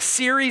or even a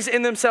series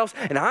in themselves.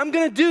 And I'm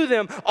going to do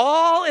them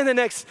all in the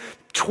next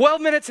 12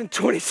 minutes and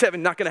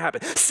 27, not going to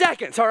happen,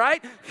 seconds, all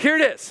right? Here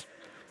it is.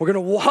 We're going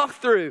to walk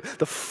through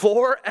the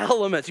 4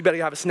 elements. You better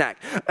have a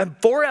snack. And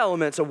 4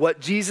 elements of what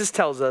Jesus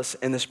tells us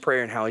in this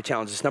prayer and how he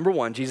challenges us. Number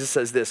 1, Jesus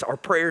says this: our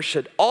prayer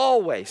should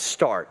always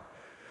start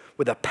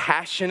with a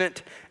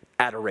passionate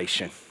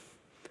adoration.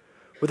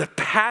 With a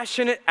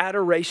passionate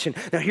adoration.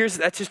 Now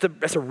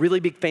that's a really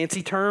big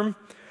fancy term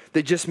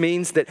that just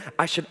means that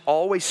I should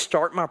always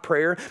start my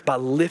prayer by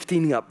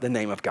lifting up the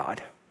name of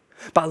God.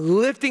 By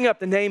lifting up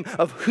the name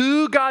of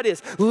who God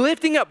is,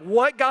 lifting up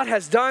what God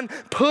has done,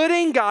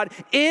 putting God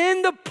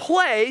in the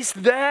place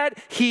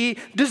that he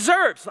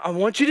deserves. I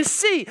want you to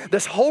see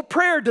this whole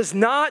prayer does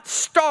not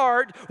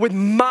start with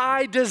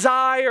my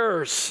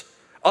desires.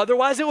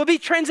 Otherwise, it will be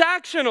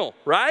transactional,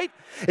 right?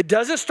 It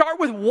doesn't start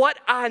with what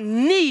I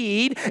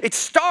need. It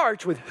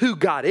starts with who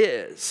God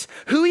is.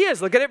 Who he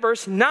is. Look at it,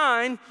 verse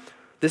 9.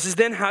 This is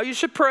then how you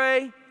should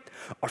pray.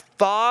 Our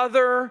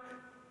Father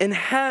in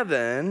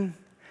heaven,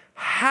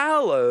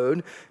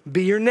 hallowed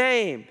be your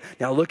name.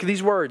 Now look at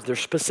these words. They're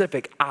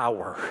specific.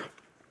 Our.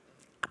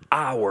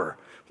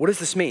 What does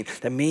this mean?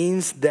 That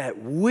means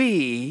that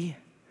we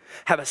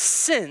have a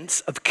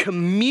sense of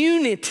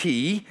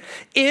community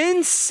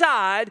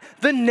inside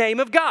the name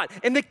of God.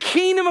 In the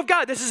kingdom of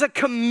God, this is a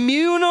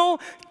communal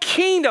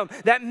kingdom.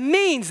 That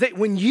means that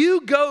when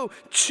you go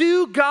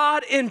to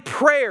God in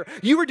prayer,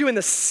 you are doing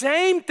the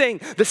same thing,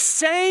 the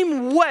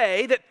same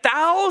way that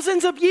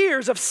thousands of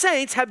years of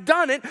saints have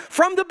done it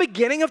from the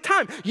beginning of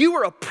time. You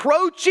are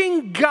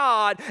approaching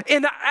God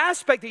in the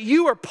aspect that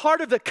you are part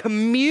of the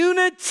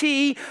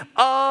community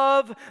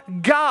of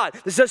God.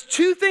 This does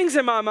 2 things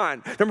in my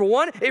mind. Number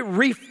 1, it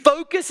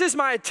refocuses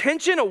my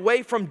attention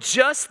away from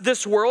just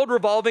this world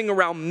revolving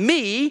around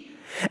me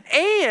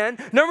And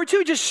number two,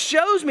 it just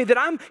shows me that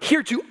I'm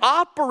here to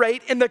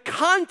operate in the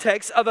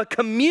context of a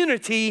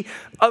community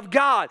of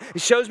God.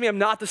 It shows me I'm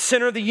not the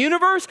center of the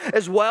universe,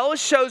 as well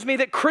as shows me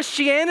that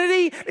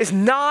Christianity is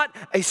not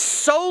a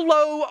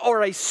solo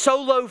or a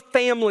solo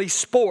family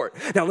sport.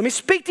 Now, let me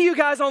speak to you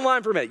guys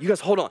online for a minute. You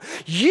guys, hold on.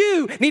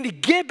 You need to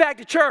get back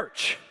to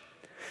church.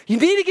 You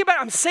need to get back.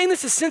 I'm saying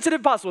this as sensitive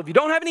as possible. If you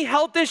don't have any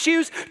health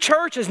issues,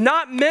 church is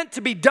not meant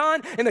to be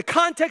done in the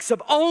context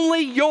of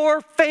only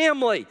your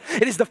family.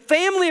 It is the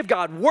family of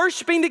God,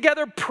 worshiping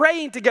together,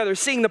 praying together,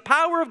 seeing the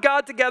power of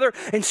God together,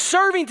 and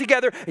serving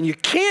together. And you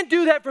can't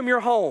do that from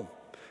your home.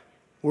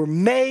 We're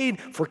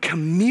made for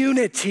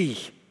community.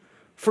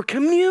 For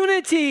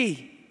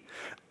community.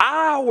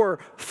 Our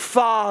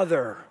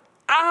Father.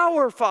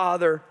 Our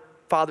Father.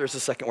 Father is the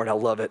second word. I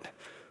love it.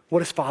 What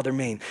does father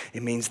mean?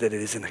 It means that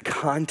it is in the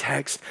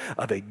context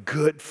of a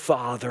good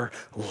father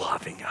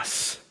loving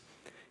us.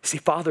 See,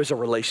 father is a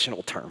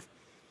relational term.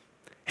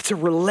 It's a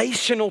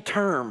relational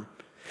term.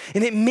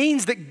 And it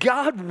means that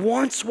God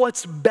wants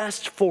what's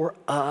best for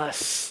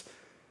us.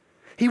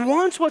 He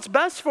wants what's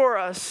best for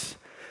us.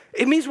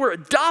 It means we're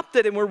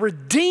adopted and we're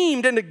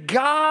redeemed into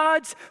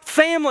God's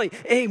family.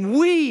 And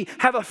we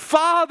have a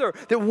father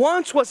that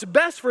wants what's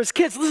best for his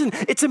kids. Listen,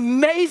 it's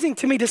amazing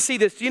to me to see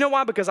this. Do you know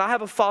why? Because I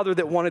have a father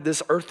that wanted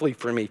this earthly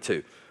for me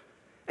too.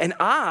 And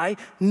I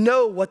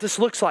know what this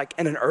looks like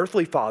in an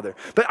earthly father.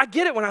 But I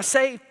get it when I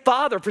say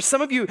father. For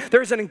some of you,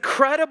 there's an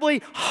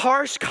incredibly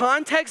harsh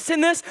context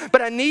in this,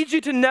 but I need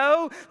you to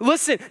know,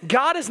 listen,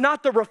 God is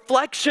not the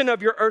reflection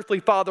of your earthly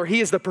father. He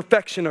is the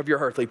perfection of your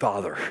earthly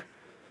father.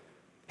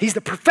 He's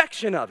the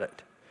perfection of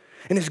it.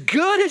 And as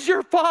good as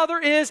your father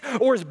is,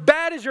 or as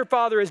bad as your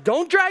father is,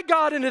 don't drag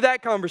God into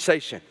that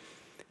conversation.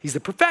 He's the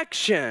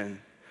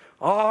perfection.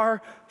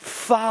 Our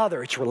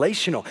Father, it's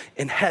relational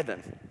in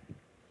heaven.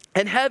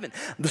 In heaven,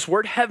 this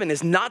word heaven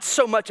is not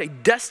so much a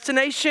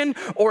destination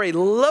or a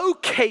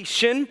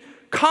location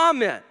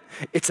comment.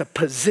 It's a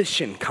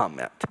position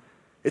comment.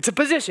 It's a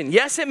position.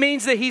 Yes, it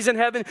means that he's in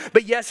heaven,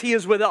 but yes, he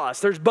is with us.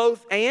 There's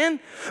both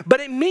and, but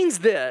it means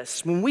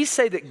this. When we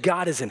say that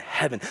God is in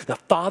heaven, the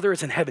Father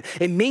is in heaven,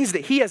 it means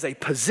that he has a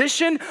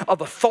position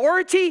of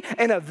authority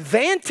and a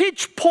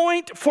vantage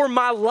point for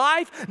my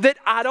life that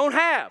I don't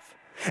have.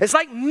 It's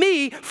like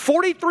me,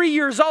 43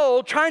 years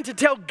old, trying to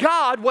tell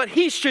God what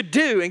he should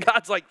do. And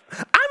God's like,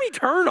 I'm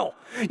eternal.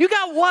 You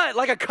got what,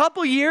 like a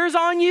couple years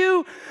on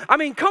you? I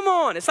mean, come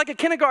on. It's like a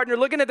kindergartner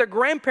looking at their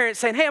grandparents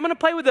saying, hey, I'm going to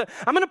play with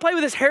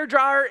this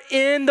hairdryer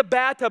in the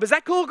bathtub. Is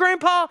that cool,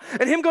 Grandpa?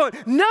 And him going,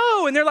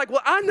 no. And they're like,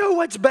 well, I know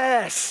what's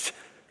best.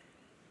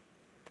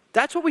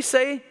 That's what we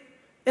say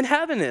in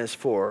heaven is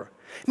for.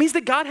 It means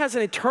that God has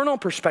an eternal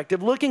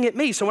perspective looking at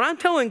me. So when I'm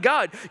telling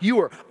God, you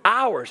are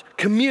ours,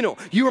 communal,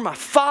 you are my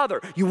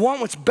Father, you want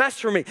what's best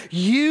for me,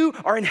 you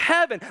are in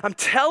heaven, I'm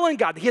telling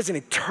God that he has an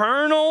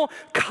eternal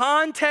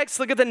context.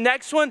 Look at the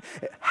next one.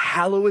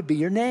 Hallowed be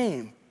your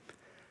name.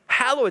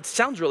 Hallowed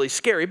sounds really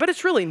scary, but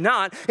it's really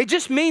not. It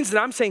just means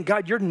that I'm saying,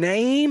 God, your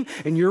name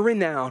and your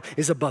renown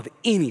is above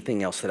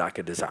anything else that I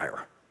could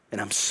desire.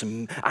 And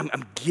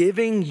I'm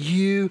giving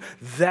you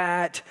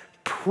that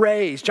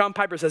praise. John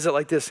Piper says it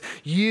like this.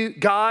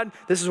 God,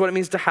 this is what it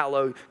means to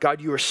hallow. God,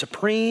 you are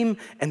supreme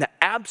and the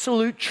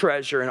absolute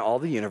treasure in all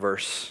the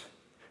universe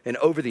and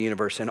over the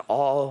universe and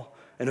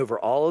over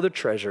all of the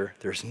treasure.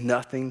 There's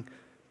nothing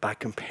by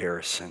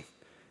comparison.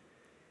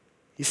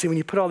 You see, when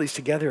you put all these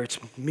together, it's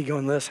me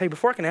going this, hey,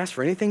 before I can ask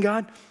for anything,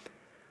 God,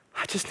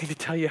 I just need to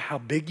tell you how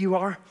big you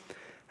are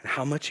and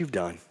how much you've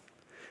done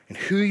and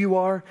who you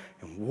are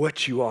and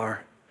what you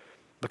are.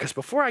 Because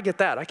before I get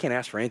that, I can't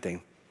ask for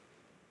anything.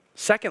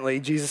 Secondly,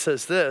 Jesus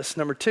says this,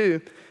 number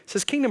two,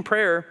 says kingdom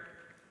prayer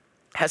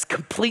has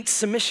complete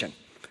submission.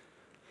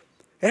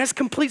 It has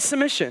complete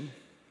submission.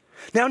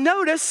 Now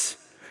notice,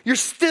 you're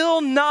still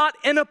not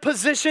in a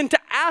position to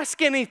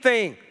ask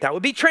anything. That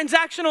would be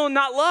transactional and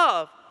not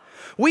love.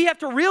 We have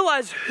to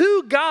realize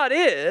who God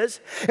is,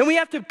 and we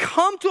have to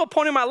come to a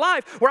point in my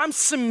life where I'm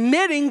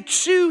submitting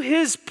to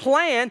his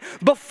plan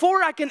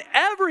before I can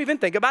ever even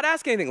think about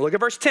asking anything. Look at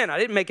verse 10. I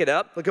didn't make it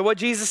up. Look at what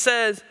Jesus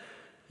says.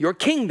 Your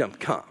kingdom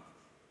come.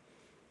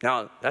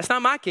 Now, that's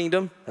not my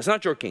kingdom. That's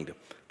not your kingdom.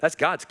 That's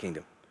God's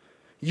kingdom.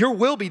 Your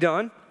will be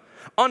done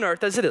on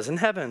earth as it is in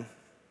heaven.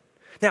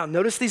 Now,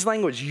 notice these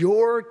language,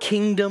 your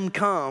kingdom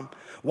come.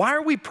 Why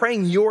are we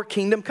praying your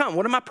kingdom come?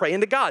 What am I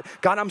praying to God?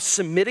 God, I'm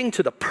submitting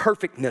to the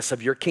perfectness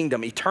of your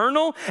kingdom,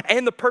 eternal,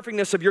 and the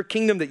perfectness of your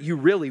kingdom that you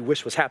really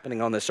wish was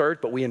happening on this earth,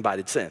 but we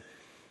invited sin.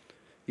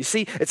 You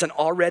see, it's an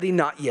already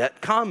not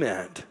yet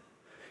comment.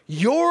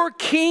 Your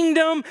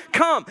kingdom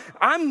come.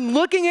 I'm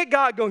looking at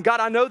God going, God,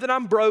 I know that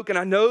I'm broke and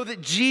I know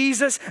that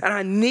Jesus and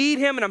I need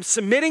him and I'm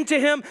submitting to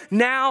him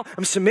now.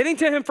 I'm submitting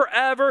to him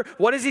forever.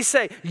 What does he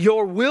say?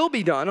 Your will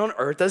be done on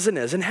earth as it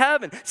is in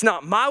heaven. It's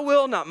not my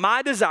will, not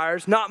my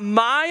desires, not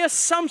my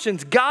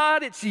assumptions.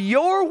 God, it's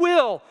your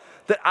will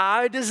that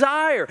I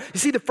desire. You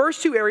see, the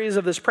first two areas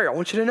of this prayer, I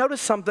want you to notice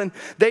something.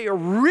 They are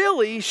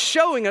really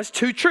showing us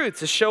two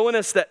truths. It's showing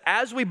us that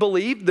as we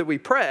believe that we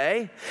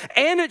pray,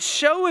 and it's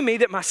showing me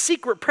that my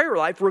secret prayer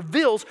life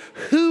reveals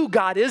who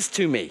God is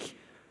to me.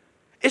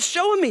 It's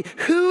showing me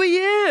who he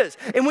is.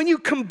 And when you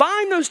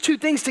combine those two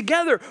things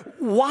together,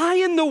 why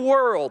in the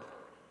world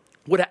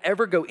would I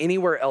ever go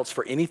anywhere else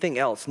for anything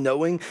else,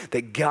 knowing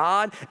that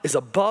God is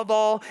above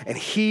all and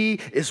he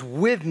is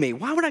with me?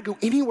 Why would I go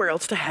anywhere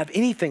else to have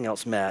anything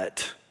else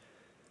met?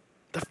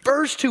 The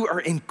first two are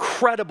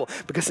incredible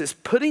because it's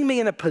putting me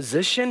in a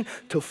position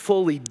to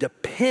fully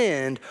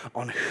depend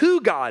on who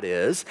God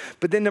is.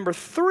 But then number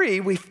three,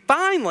 we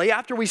finally,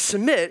 after we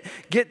submit,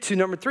 get to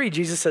number three.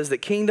 Jesus says that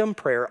kingdom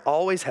prayer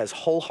always has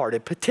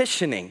wholehearted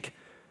petitioning.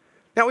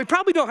 Now, we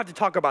probably don't have to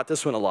talk about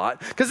this one a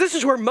lot because this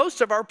is where most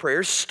of our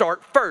prayers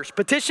start first.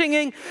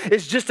 Petitioning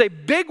is just a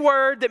big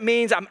word that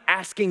means I'm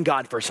asking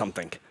God for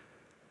something.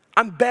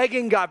 I'm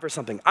begging God for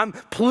something. I'm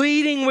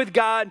pleading with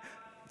God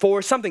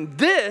for something.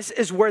 This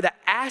is where the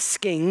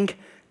asking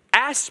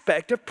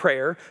aspect of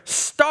prayer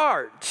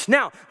starts.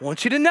 Now, I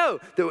want you to know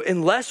that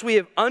unless we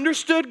have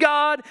understood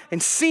God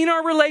and seen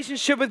our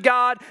relationship with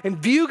God and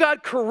view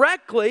God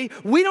correctly,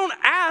 we don't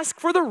ask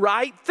for the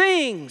right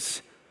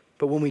things.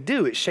 But when we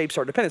do, it shapes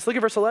our dependence. Look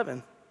at verse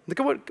 11. Look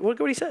at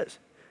what he says.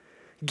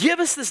 Give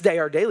us this day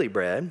our daily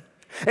bread,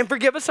 and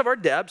forgive us of our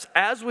debts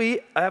as we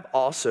have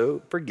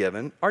also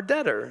forgiven our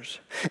debtors.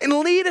 And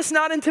lead us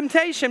not in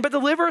temptation, but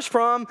deliver us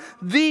from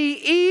the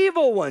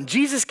evil one.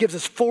 Jesus gives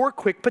us 4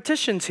 quick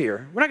petitions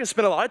here. We're not going to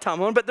spend a lot of time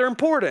on them, but they're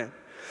important.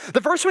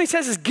 The first one he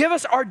says is give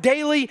us our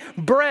daily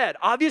bread.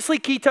 Obviously,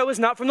 keto is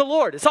not from the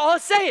Lord. It's all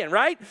it's saying,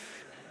 right?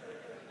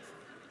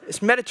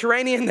 It's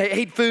Mediterranean. They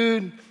ate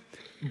food.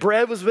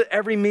 Bread was with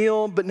every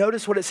meal, but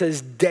notice what it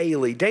says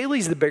daily. Daily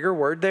is the bigger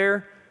word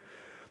there.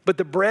 But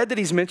the bread that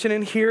he's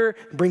mentioning here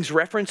brings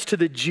reference to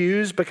the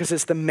Jews because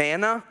it's the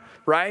manna,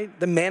 right?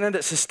 The manna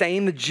that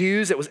sustained the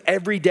Jews. It was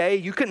every day.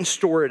 You couldn't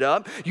store it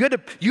up. You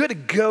had to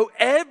go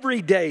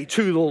every day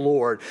to the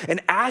Lord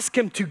and ask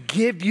him to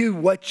give you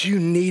what you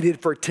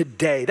needed for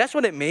today. That's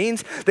what it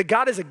means, that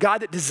God is a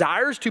God that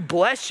desires to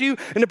bless you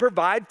and to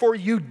provide for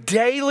you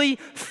daily,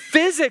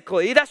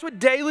 physically. That's what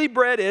daily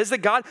bread is, that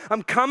God,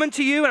 I'm coming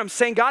to you and I'm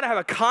saying, God, I have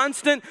a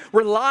constant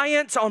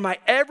reliance on my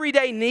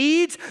everyday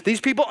needs.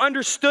 These people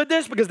understood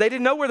this because they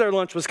didn't know where their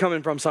lunch was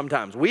coming from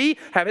sometimes. We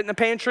have it in the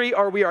pantry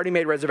or we already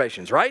made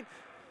reservations, right?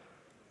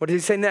 What did he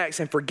say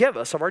next? And forgive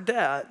us of our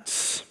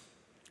debts.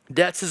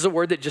 Debts is a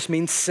word that just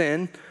means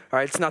sin. All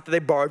right, it's not that they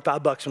borrowed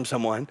 $5 from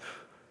someone.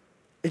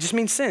 It just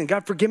means sin.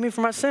 God, forgive me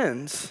for my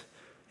sins.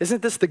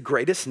 Isn't this the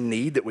greatest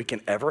need that we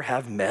can ever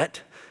have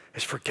met?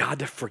 Is for God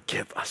to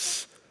forgive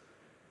us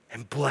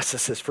and bless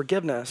us his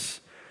forgiveness.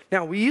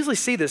 Now, we usually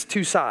see this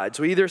two sides.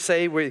 We either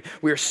say we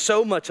are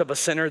so much of a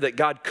sinner that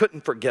God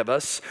couldn't forgive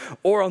us,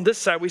 or on this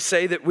side, we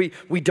say that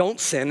we don't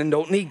sin and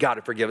don't need God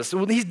to forgive us.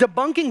 So he's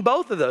debunking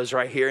both of those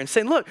right here and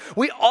saying, look,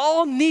 we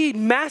all need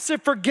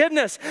massive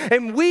forgiveness,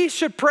 and we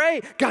should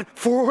pray, God,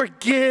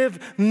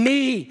 forgive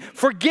me,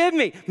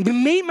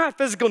 meet my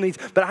physical needs,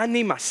 but I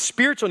need my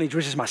spiritual needs,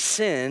 which is my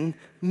sin,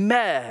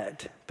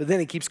 met. But then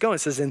he keeps going, it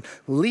says, and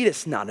lead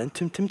us not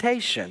into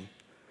temptation.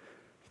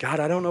 God,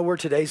 I don't know where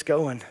today's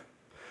going,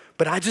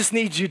 but I just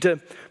need you to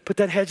put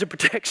that hedge of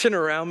protection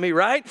around me,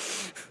 right?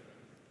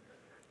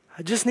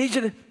 I just need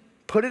you to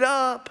put it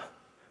up.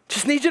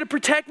 Just need you to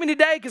protect me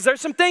today because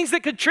there's some things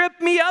that could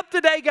trip me up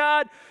today,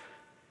 God.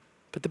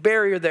 Put the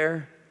barrier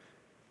there.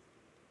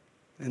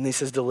 And he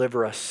says,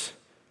 deliver us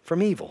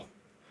from evil.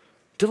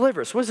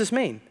 Deliver us. What does this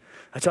mean?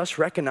 It's us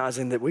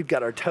recognizing that we've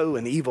got our toe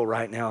in evil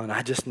right now and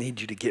I just need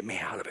you to get me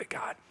out of it,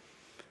 God.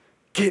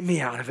 Get me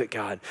out of it,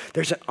 God.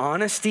 There's an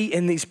honesty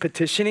in these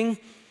petitioning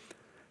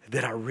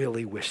that I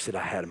really wish that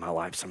I had in my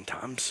life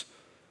sometimes.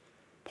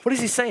 What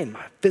is he saying?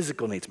 My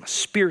physical needs, my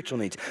spiritual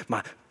needs,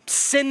 my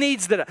sin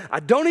needs that I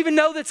don't even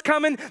know that's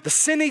coming, the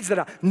sin needs that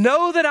I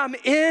know that I'm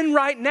in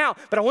right now.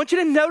 But I want you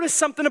to notice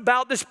something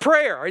about this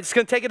prayer. All right, just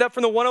going to take it up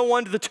from the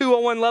 101 to the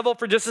 201 level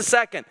for just a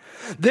second.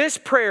 This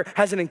prayer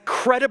has an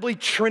incredibly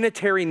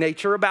Trinitarian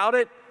nature about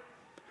it,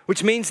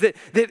 which means that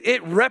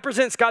it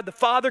represents God the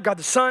Father, God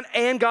the Son,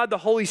 and God the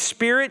Holy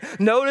Spirit.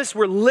 Notice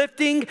we're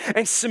lifting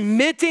and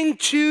submitting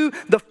to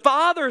the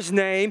Father's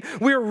name.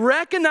 We're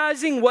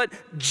recognizing what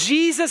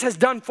Jesus has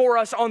done for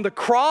us on the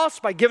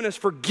cross by giving us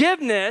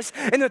forgiveness.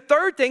 And the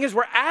third thing is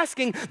we're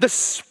asking the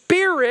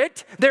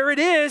Spirit, there it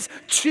is,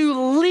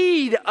 to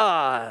lead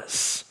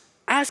us.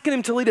 Asking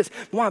him to lead us.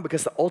 Why?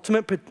 Because the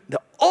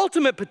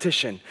ultimate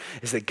petition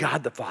is that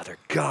God the Father,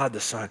 God the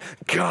Son,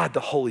 God the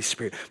Holy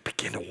Spirit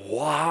begin to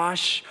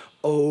wash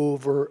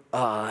over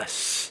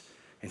us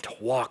and to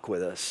walk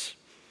with us.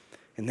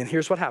 And then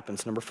here's what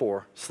happens, number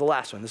 4. It's the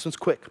last one. This one's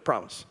quick, I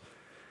promise.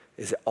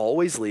 Is it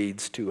always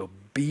leads to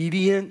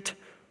obedient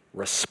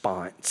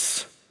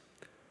response.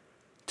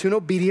 To an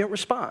obedient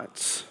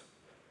response.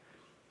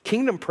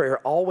 Kingdom prayer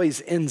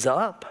always ends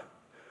up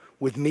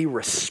with me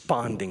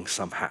responding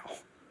somehow.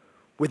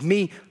 With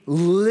me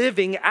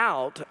living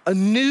out a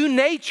new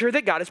nature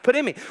that God has put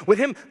in me. With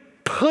him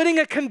putting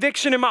a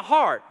conviction in my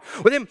heart,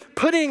 with him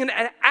putting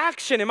an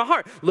action in my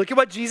heart. Look at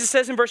what Jesus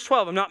says in verse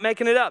 12. I'm not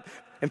making it up.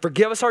 And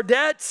forgive us our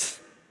debts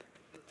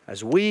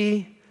as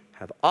we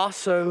have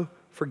also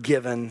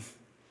forgiven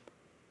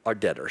our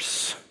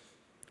debtors.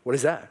 What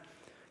is that?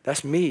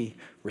 That's me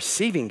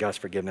receiving God's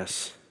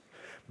forgiveness,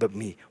 but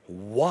me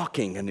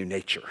walking a new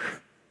nature.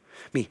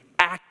 Me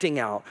acting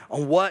out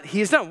on what he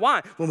has done.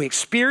 Why? When we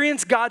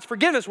experience God's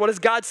forgiveness, what is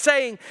God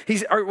saying?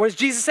 What is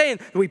Jesus saying?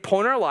 We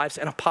point our lives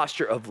in a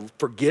posture of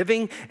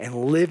forgiving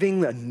and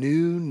living a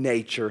new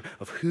nature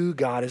of who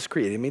God has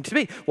created me to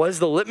be. What is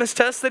the litmus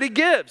test that he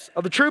gives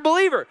of a true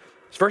believer?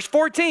 It's verse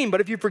 14, but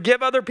if you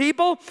forgive other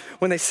people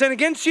when they sin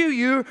against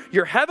you,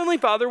 your heavenly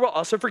Father will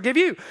also forgive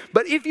you.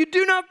 But if you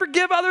do not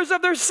forgive others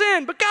of their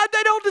sin, but God,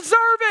 they don't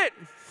deserve it,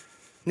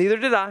 neither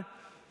did I,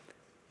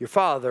 your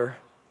Father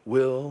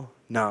will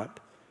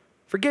not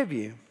forgive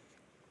you.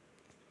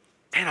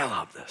 And I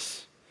love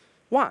this.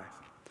 Why?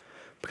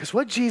 Because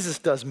what Jesus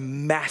does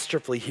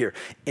masterfully here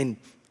in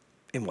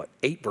what,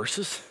 8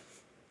 verses?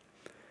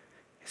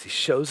 Is he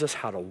shows us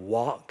how to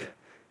walk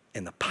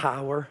in the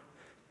power,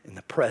 in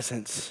the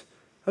presence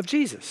of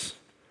Jesus.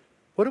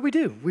 What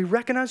do? We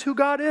recognize who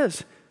God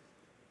is.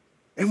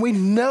 And we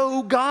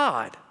know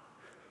God.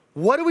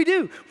 What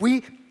do?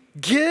 We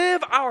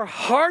give our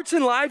hearts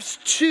and lives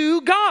to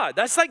God.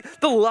 That's like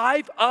the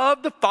life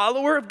of the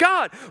follower of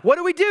God. What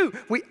do?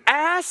 We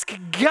ask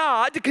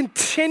God to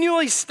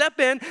continually step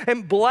in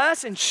and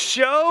bless and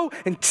show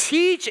and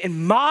teach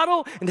and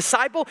model and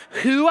disciple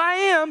who I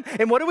am.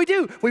 And what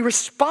do? We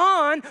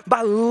respond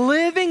by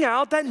living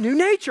out that new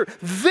nature.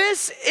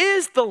 This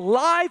is the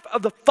life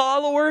of the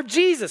follower of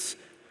Jesus.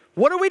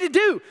 What are we to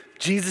do?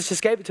 Jesus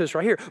just gave it to us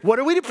right here. What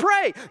are we to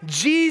pray?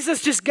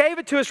 Jesus just gave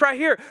it to us right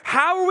here.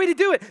 How are we to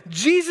do it?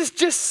 Jesus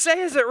just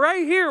says it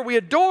right here. We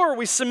adore,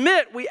 we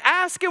submit, we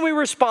ask, and we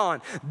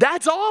respond.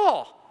 That's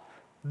all.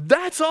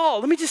 That's all.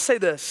 Let me just say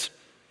this.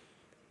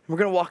 We're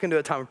going to walk into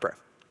a time of prayer.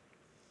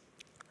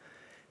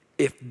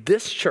 If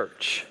this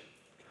church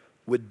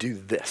would do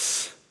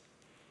this,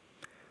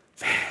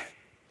 man,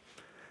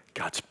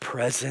 God's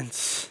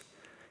presence,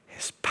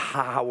 his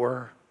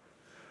power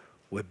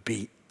would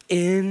be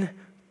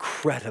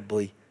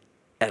incredibly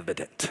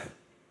evident.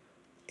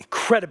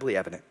 Incredibly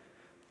evident.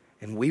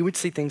 And we would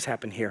see things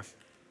happen here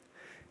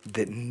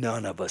that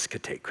none of us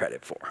could take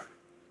credit for.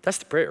 That's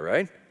the prayer,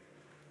 right?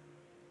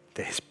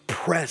 That his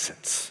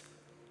presence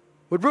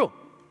would rule.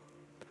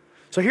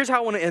 So here's how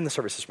I want to end the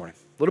service this morning.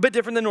 A little bit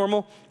different than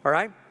normal, all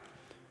right?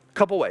 A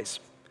couple ways.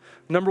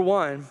 Number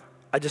one,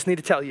 I just need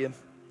to tell you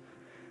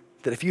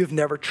that if you have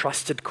never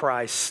trusted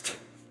Christ,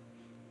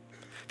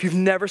 if you've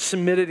never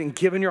submitted and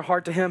given your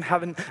heart to him,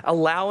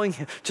 allowing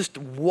him just to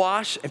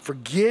wash and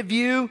forgive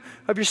you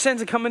of your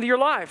sins and come into your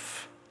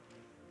life,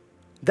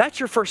 that's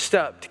your first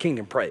step to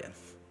kingdom praying.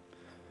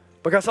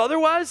 Because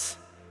otherwise,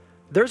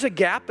 there's a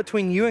gap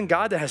between you and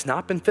God that has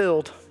not been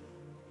filled.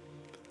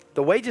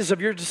 The wages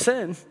of your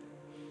sin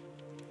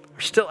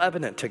are still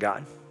evident to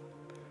God,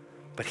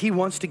 but he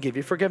wants to give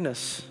you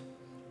forgiveness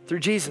through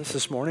Jesus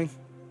this morning.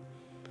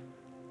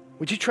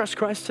 Would you trust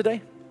Christ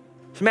today?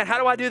 So, man, how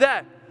do I do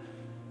that?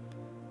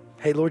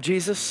 Hey, Lord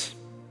Jesus,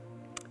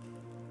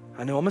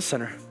 I know I'm a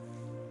sinner.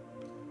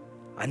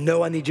 I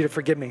know I need you to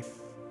forgive me.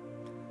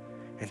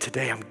 And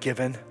today I'm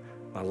giving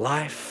my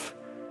life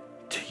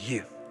to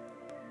you.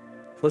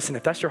 Listen,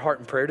 if that's your heart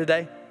and prayer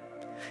today,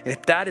 and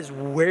if that is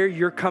where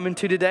you're coming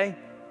to today,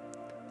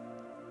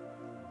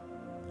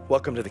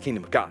 welcome to the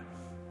kingdom of God.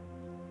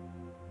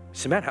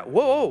 So, man,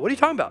 whoa, what are you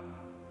talking about?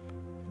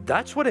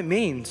 That's what it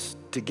means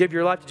to give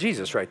your life to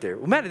Jesus right there.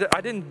 Well, man, I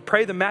didn't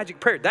pray the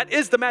magic prayer. That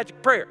is the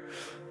magic prayer.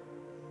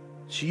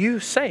 It's you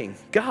saying,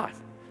 God,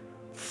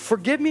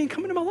 forgive me and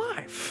come into my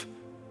life.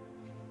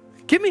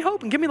 Give me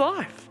hope and give me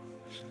life.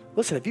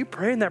 Listen, if you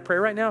pray in that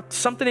prayer right now,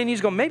 something in you is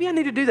going, maybe I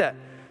need to do that.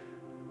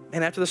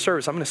 And after the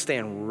service, I'm going to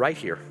stand right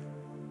here.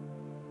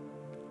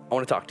 I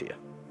want to talk to you.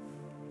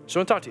 So I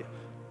want to talk to you.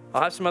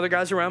 I'll have some other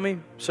guys around me.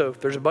 So if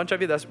there's a bunch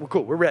of you, we're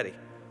cool. We're ready.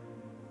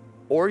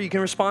 Or you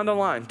can respond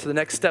online to the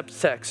next step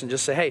text and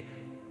just say, hey,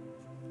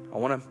 I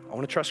want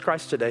to trust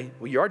Christ today.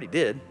 Well, you already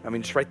did. I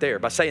mean, it's right there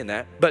by saying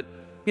that. But,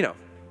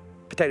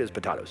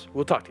 potatoes.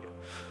 We'll talk to you.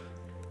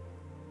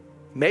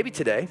 Maybe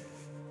today,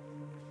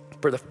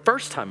 for the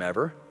first time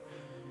ever,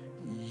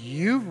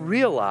 you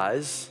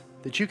realize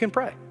that you can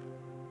pray.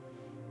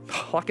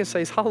 All I can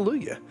say is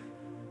hallelujah.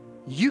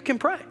 You can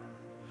pray.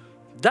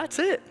 That's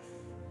it.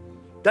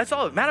 That's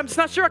all. Matt, I'm just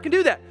not sure I can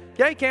do that.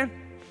 Yeah, you can.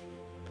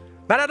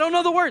 Matt, I don't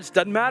know the words.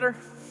 Doesn't matter.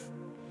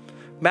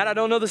 Matt, I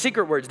don't know the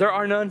secret words. There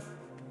are none.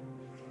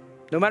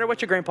 No matter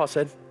what your grandpa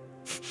said.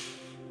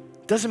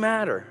 Doesn't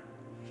matter.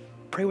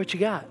 Pray what you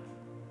got.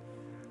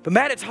 But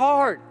Matt, it's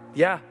hard.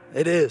 Yeah,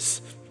 it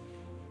is.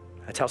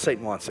 That's how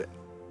Satan wants it.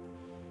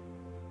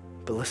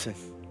 But listen,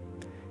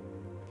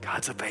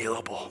 God's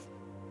available.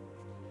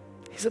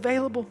 He's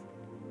available.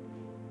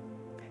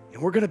 And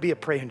we're going to be a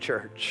praying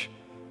church.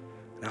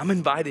 And I'm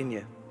inviting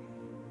you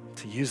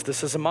to use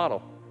this as a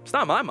model. It's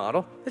not my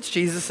model. It's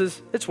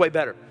Jesus's. It's way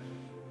better.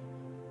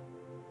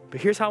 But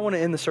here's how I want to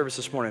end the service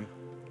this morning.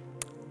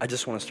 I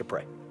just want us to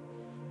pray.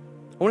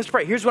 I want us to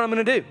pray. Here's what I'm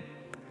going to do.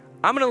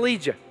 I'm going to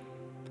lead you.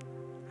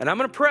 And I'm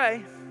going to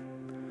pray.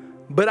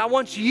 But I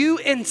want you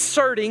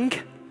inserting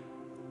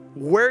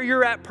where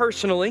you're at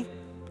personally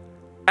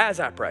as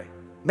I pray.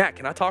 Matt,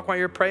 can I talk while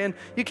you're praying?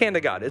 You can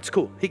to God. It's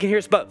cool. He can hear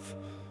us both.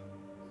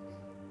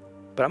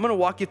 But I'm going to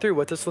walk you through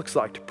what this looks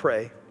like to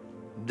pray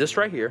this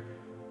right here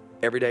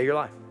every day of your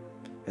life.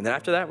 And then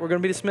after that, we're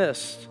going to be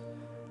dismissed.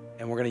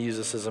 And we're going to use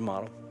this as a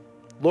model.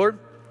 Lord,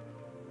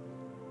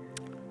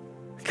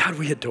 God,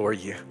 we adore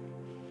you.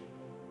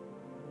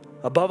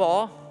 Above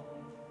all,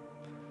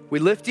 we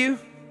lift you.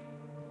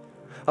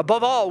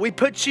 Above all, we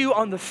put you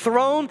on the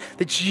throne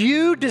that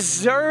you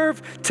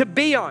deserve to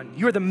be on.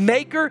 You're the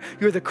maker,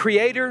 you're the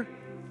creator,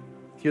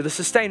 you're the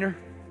sustainer.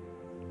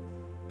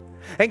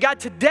 And God,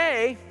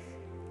 today,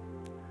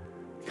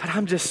 God,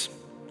 I'm just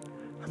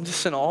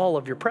in awe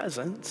of your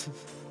presence.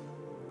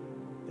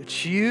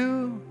 That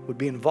you would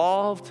be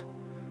involved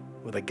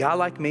with a guy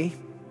like me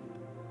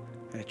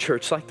in a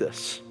church like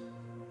this.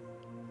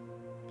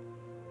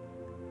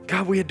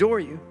 God, we adore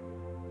you.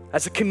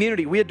 As a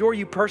community, we adore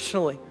you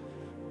personally.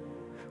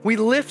 We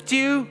lift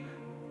you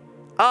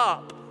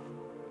up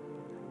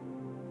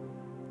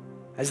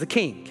as the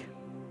King,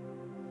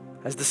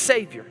 as the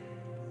Savior,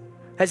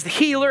 as the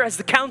healer, as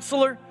the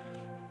counselor,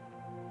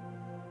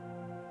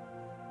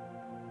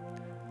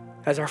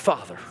 as our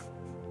Father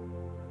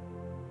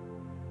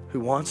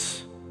who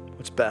wants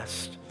what's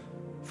best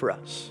for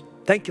us.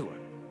 Thank you, Lord.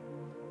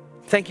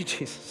 Thank you,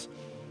 Jesus.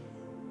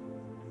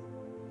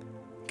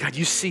 God,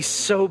 you see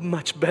so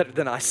much better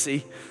than I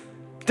see.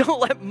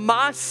 Don't let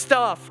my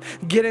stuff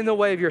get in the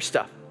way of your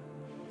stuff.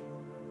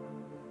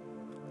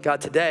 God,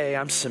 today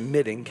I'm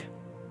submitting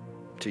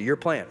to your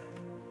plan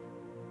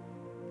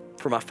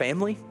for my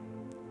family,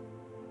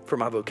 for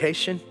my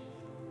vocation,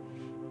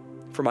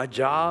 for my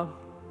job,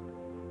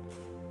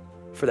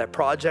 for that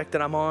project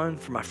that I'm on,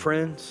 for my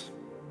friends.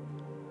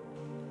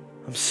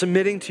 I'm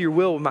submitting to your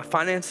will with my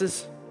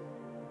finances,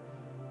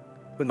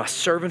 with my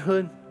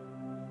servanthood.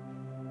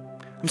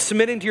 I'm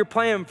submitting to your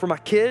plan for my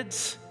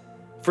kids,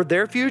 for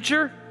their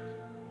future.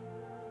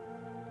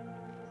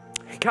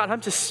 God,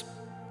 I'm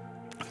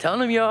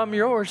telling them, I'm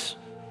yours.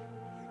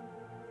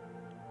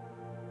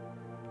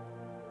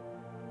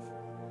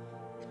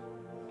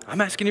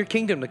 I'm asking your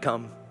kingdom to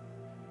come.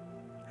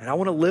 And I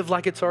want to live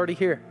like it's already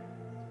here.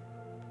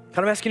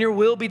 God, I'm asking your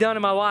will be done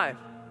in my life,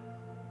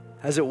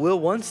 as it will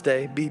one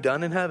day be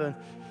done in heaven.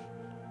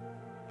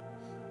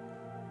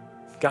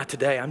 God,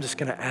 today I'm just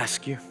going to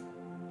ask you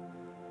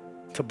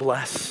to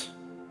bless.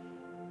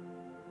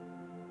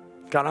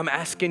 God, I'm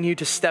asking you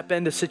to step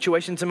into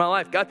situations in my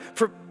life. God,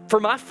 for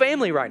my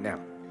family right now,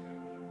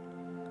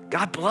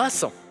 God,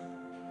 bless them.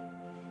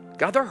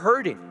 God, they're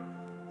hurting.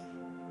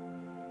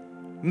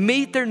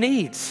 Meet their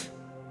needs.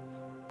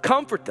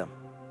 Comfort them.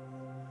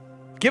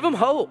 Give them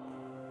hope.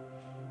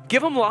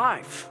 Give them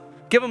life.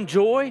 Give them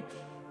joy.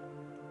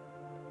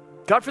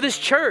 God, for this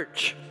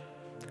church,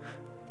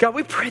 God,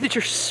 we pray that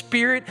your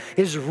Spirit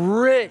is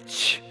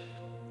rich.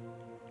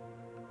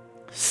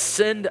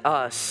 Send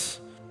us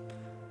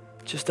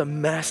just a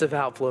massive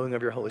outflowing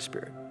of your Holy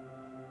Spirit.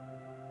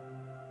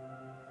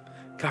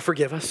 God,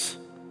 forgive us.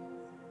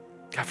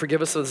 God,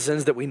 forgive us of the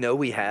sins that we know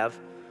we have.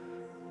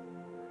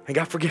 And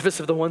God, forgive us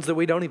of the ones that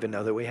we don't even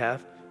know that we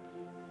have.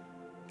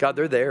 God,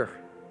 they're there.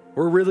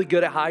 We're really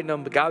good at hiding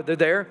them, but God, they're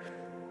there.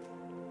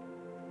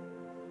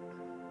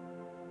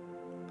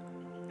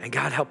 And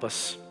God, help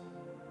us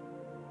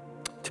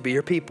to be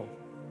your people.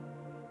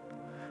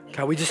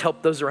 God, we just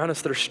help those around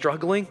us that are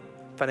struggling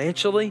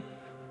financially,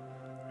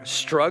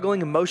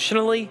 struggling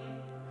emotionally,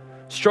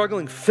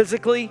 struggling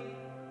physically.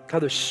 God,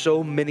 there's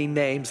so many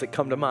names that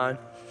come to mind.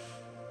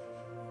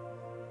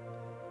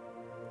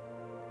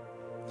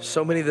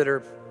 So many that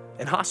are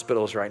in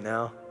hospitals right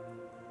now.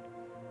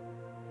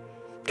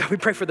 God, we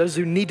pray for those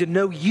who need to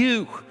know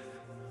you.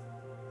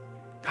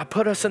 God,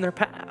 put us in their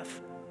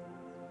path.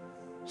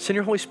 Send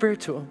your Holy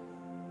Spirit to them.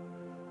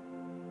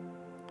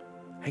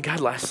 And God,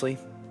 lastly,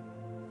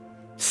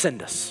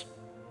 send us.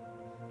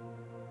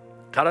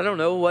 God, I don't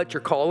know what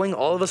you're calling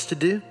all of us to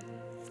do.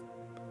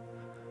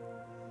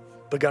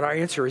 But God, our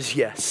answer is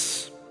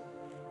yes.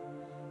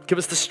 Give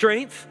us the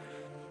strength,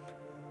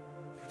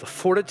 the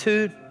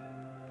fortitude,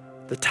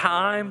 the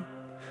time.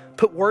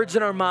 Put words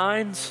in our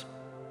minds.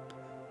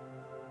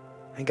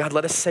 And God,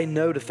 let us say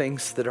no to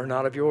things that are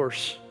not of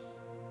yours.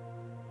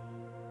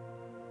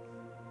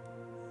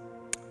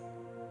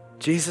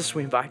 Jesus,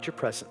 we invite your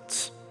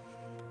presence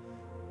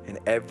in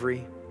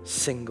every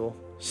single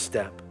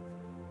step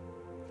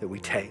that we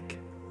take.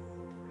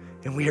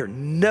 And we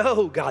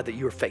know, God, that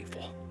you are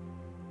faithful.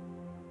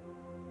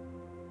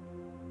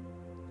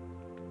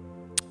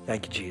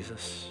 Thank you,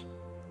 Jesus.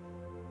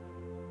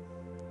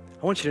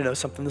 I want you to know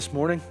something this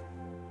morning.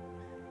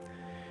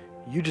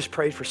 You just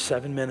prayed for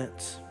 7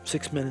 minutes,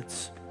 6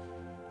 minutes.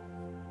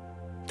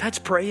 That's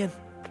praying.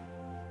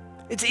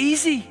 It's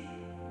easy.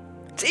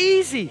 It's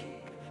easy.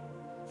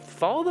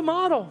 Follow the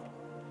model.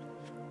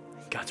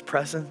 God's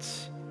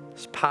presence,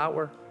 his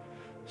power,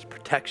 his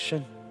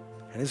protection,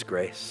 and his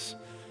grace.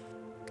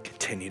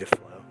 continue to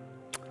flow.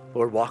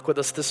 Lord, walk with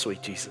us this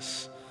week,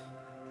 Jesus.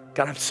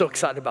 God, I'm so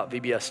excited about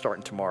VBS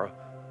starting tomorrow.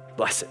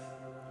 Bless it.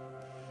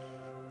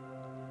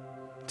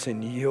 It's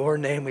in your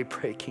name we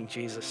pray, King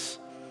Jesus.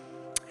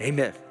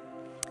 Amen.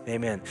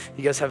 Amen.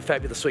 You guys have a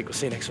fabulous week. We'll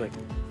see you next week.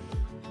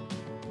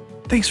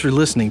 Thanks for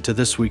listening to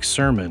this week's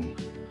sermon.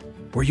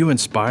 Were you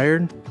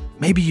inspired?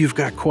 Maybe you've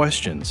got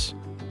questions.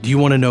 Do you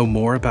want to know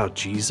more about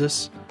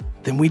Jesus?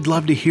 Then we'd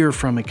love to hear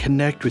from and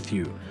connect with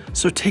you.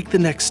 So take the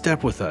next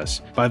step with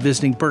us by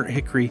visiting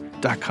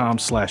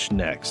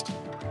burnthickory.com/next.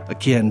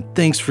 Again,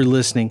 thanks for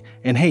listening.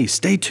 And hey,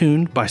 stay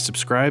tuned by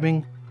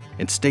subscribing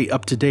and stay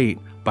up to date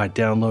by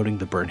downloading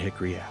the Burnt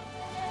Hickory app.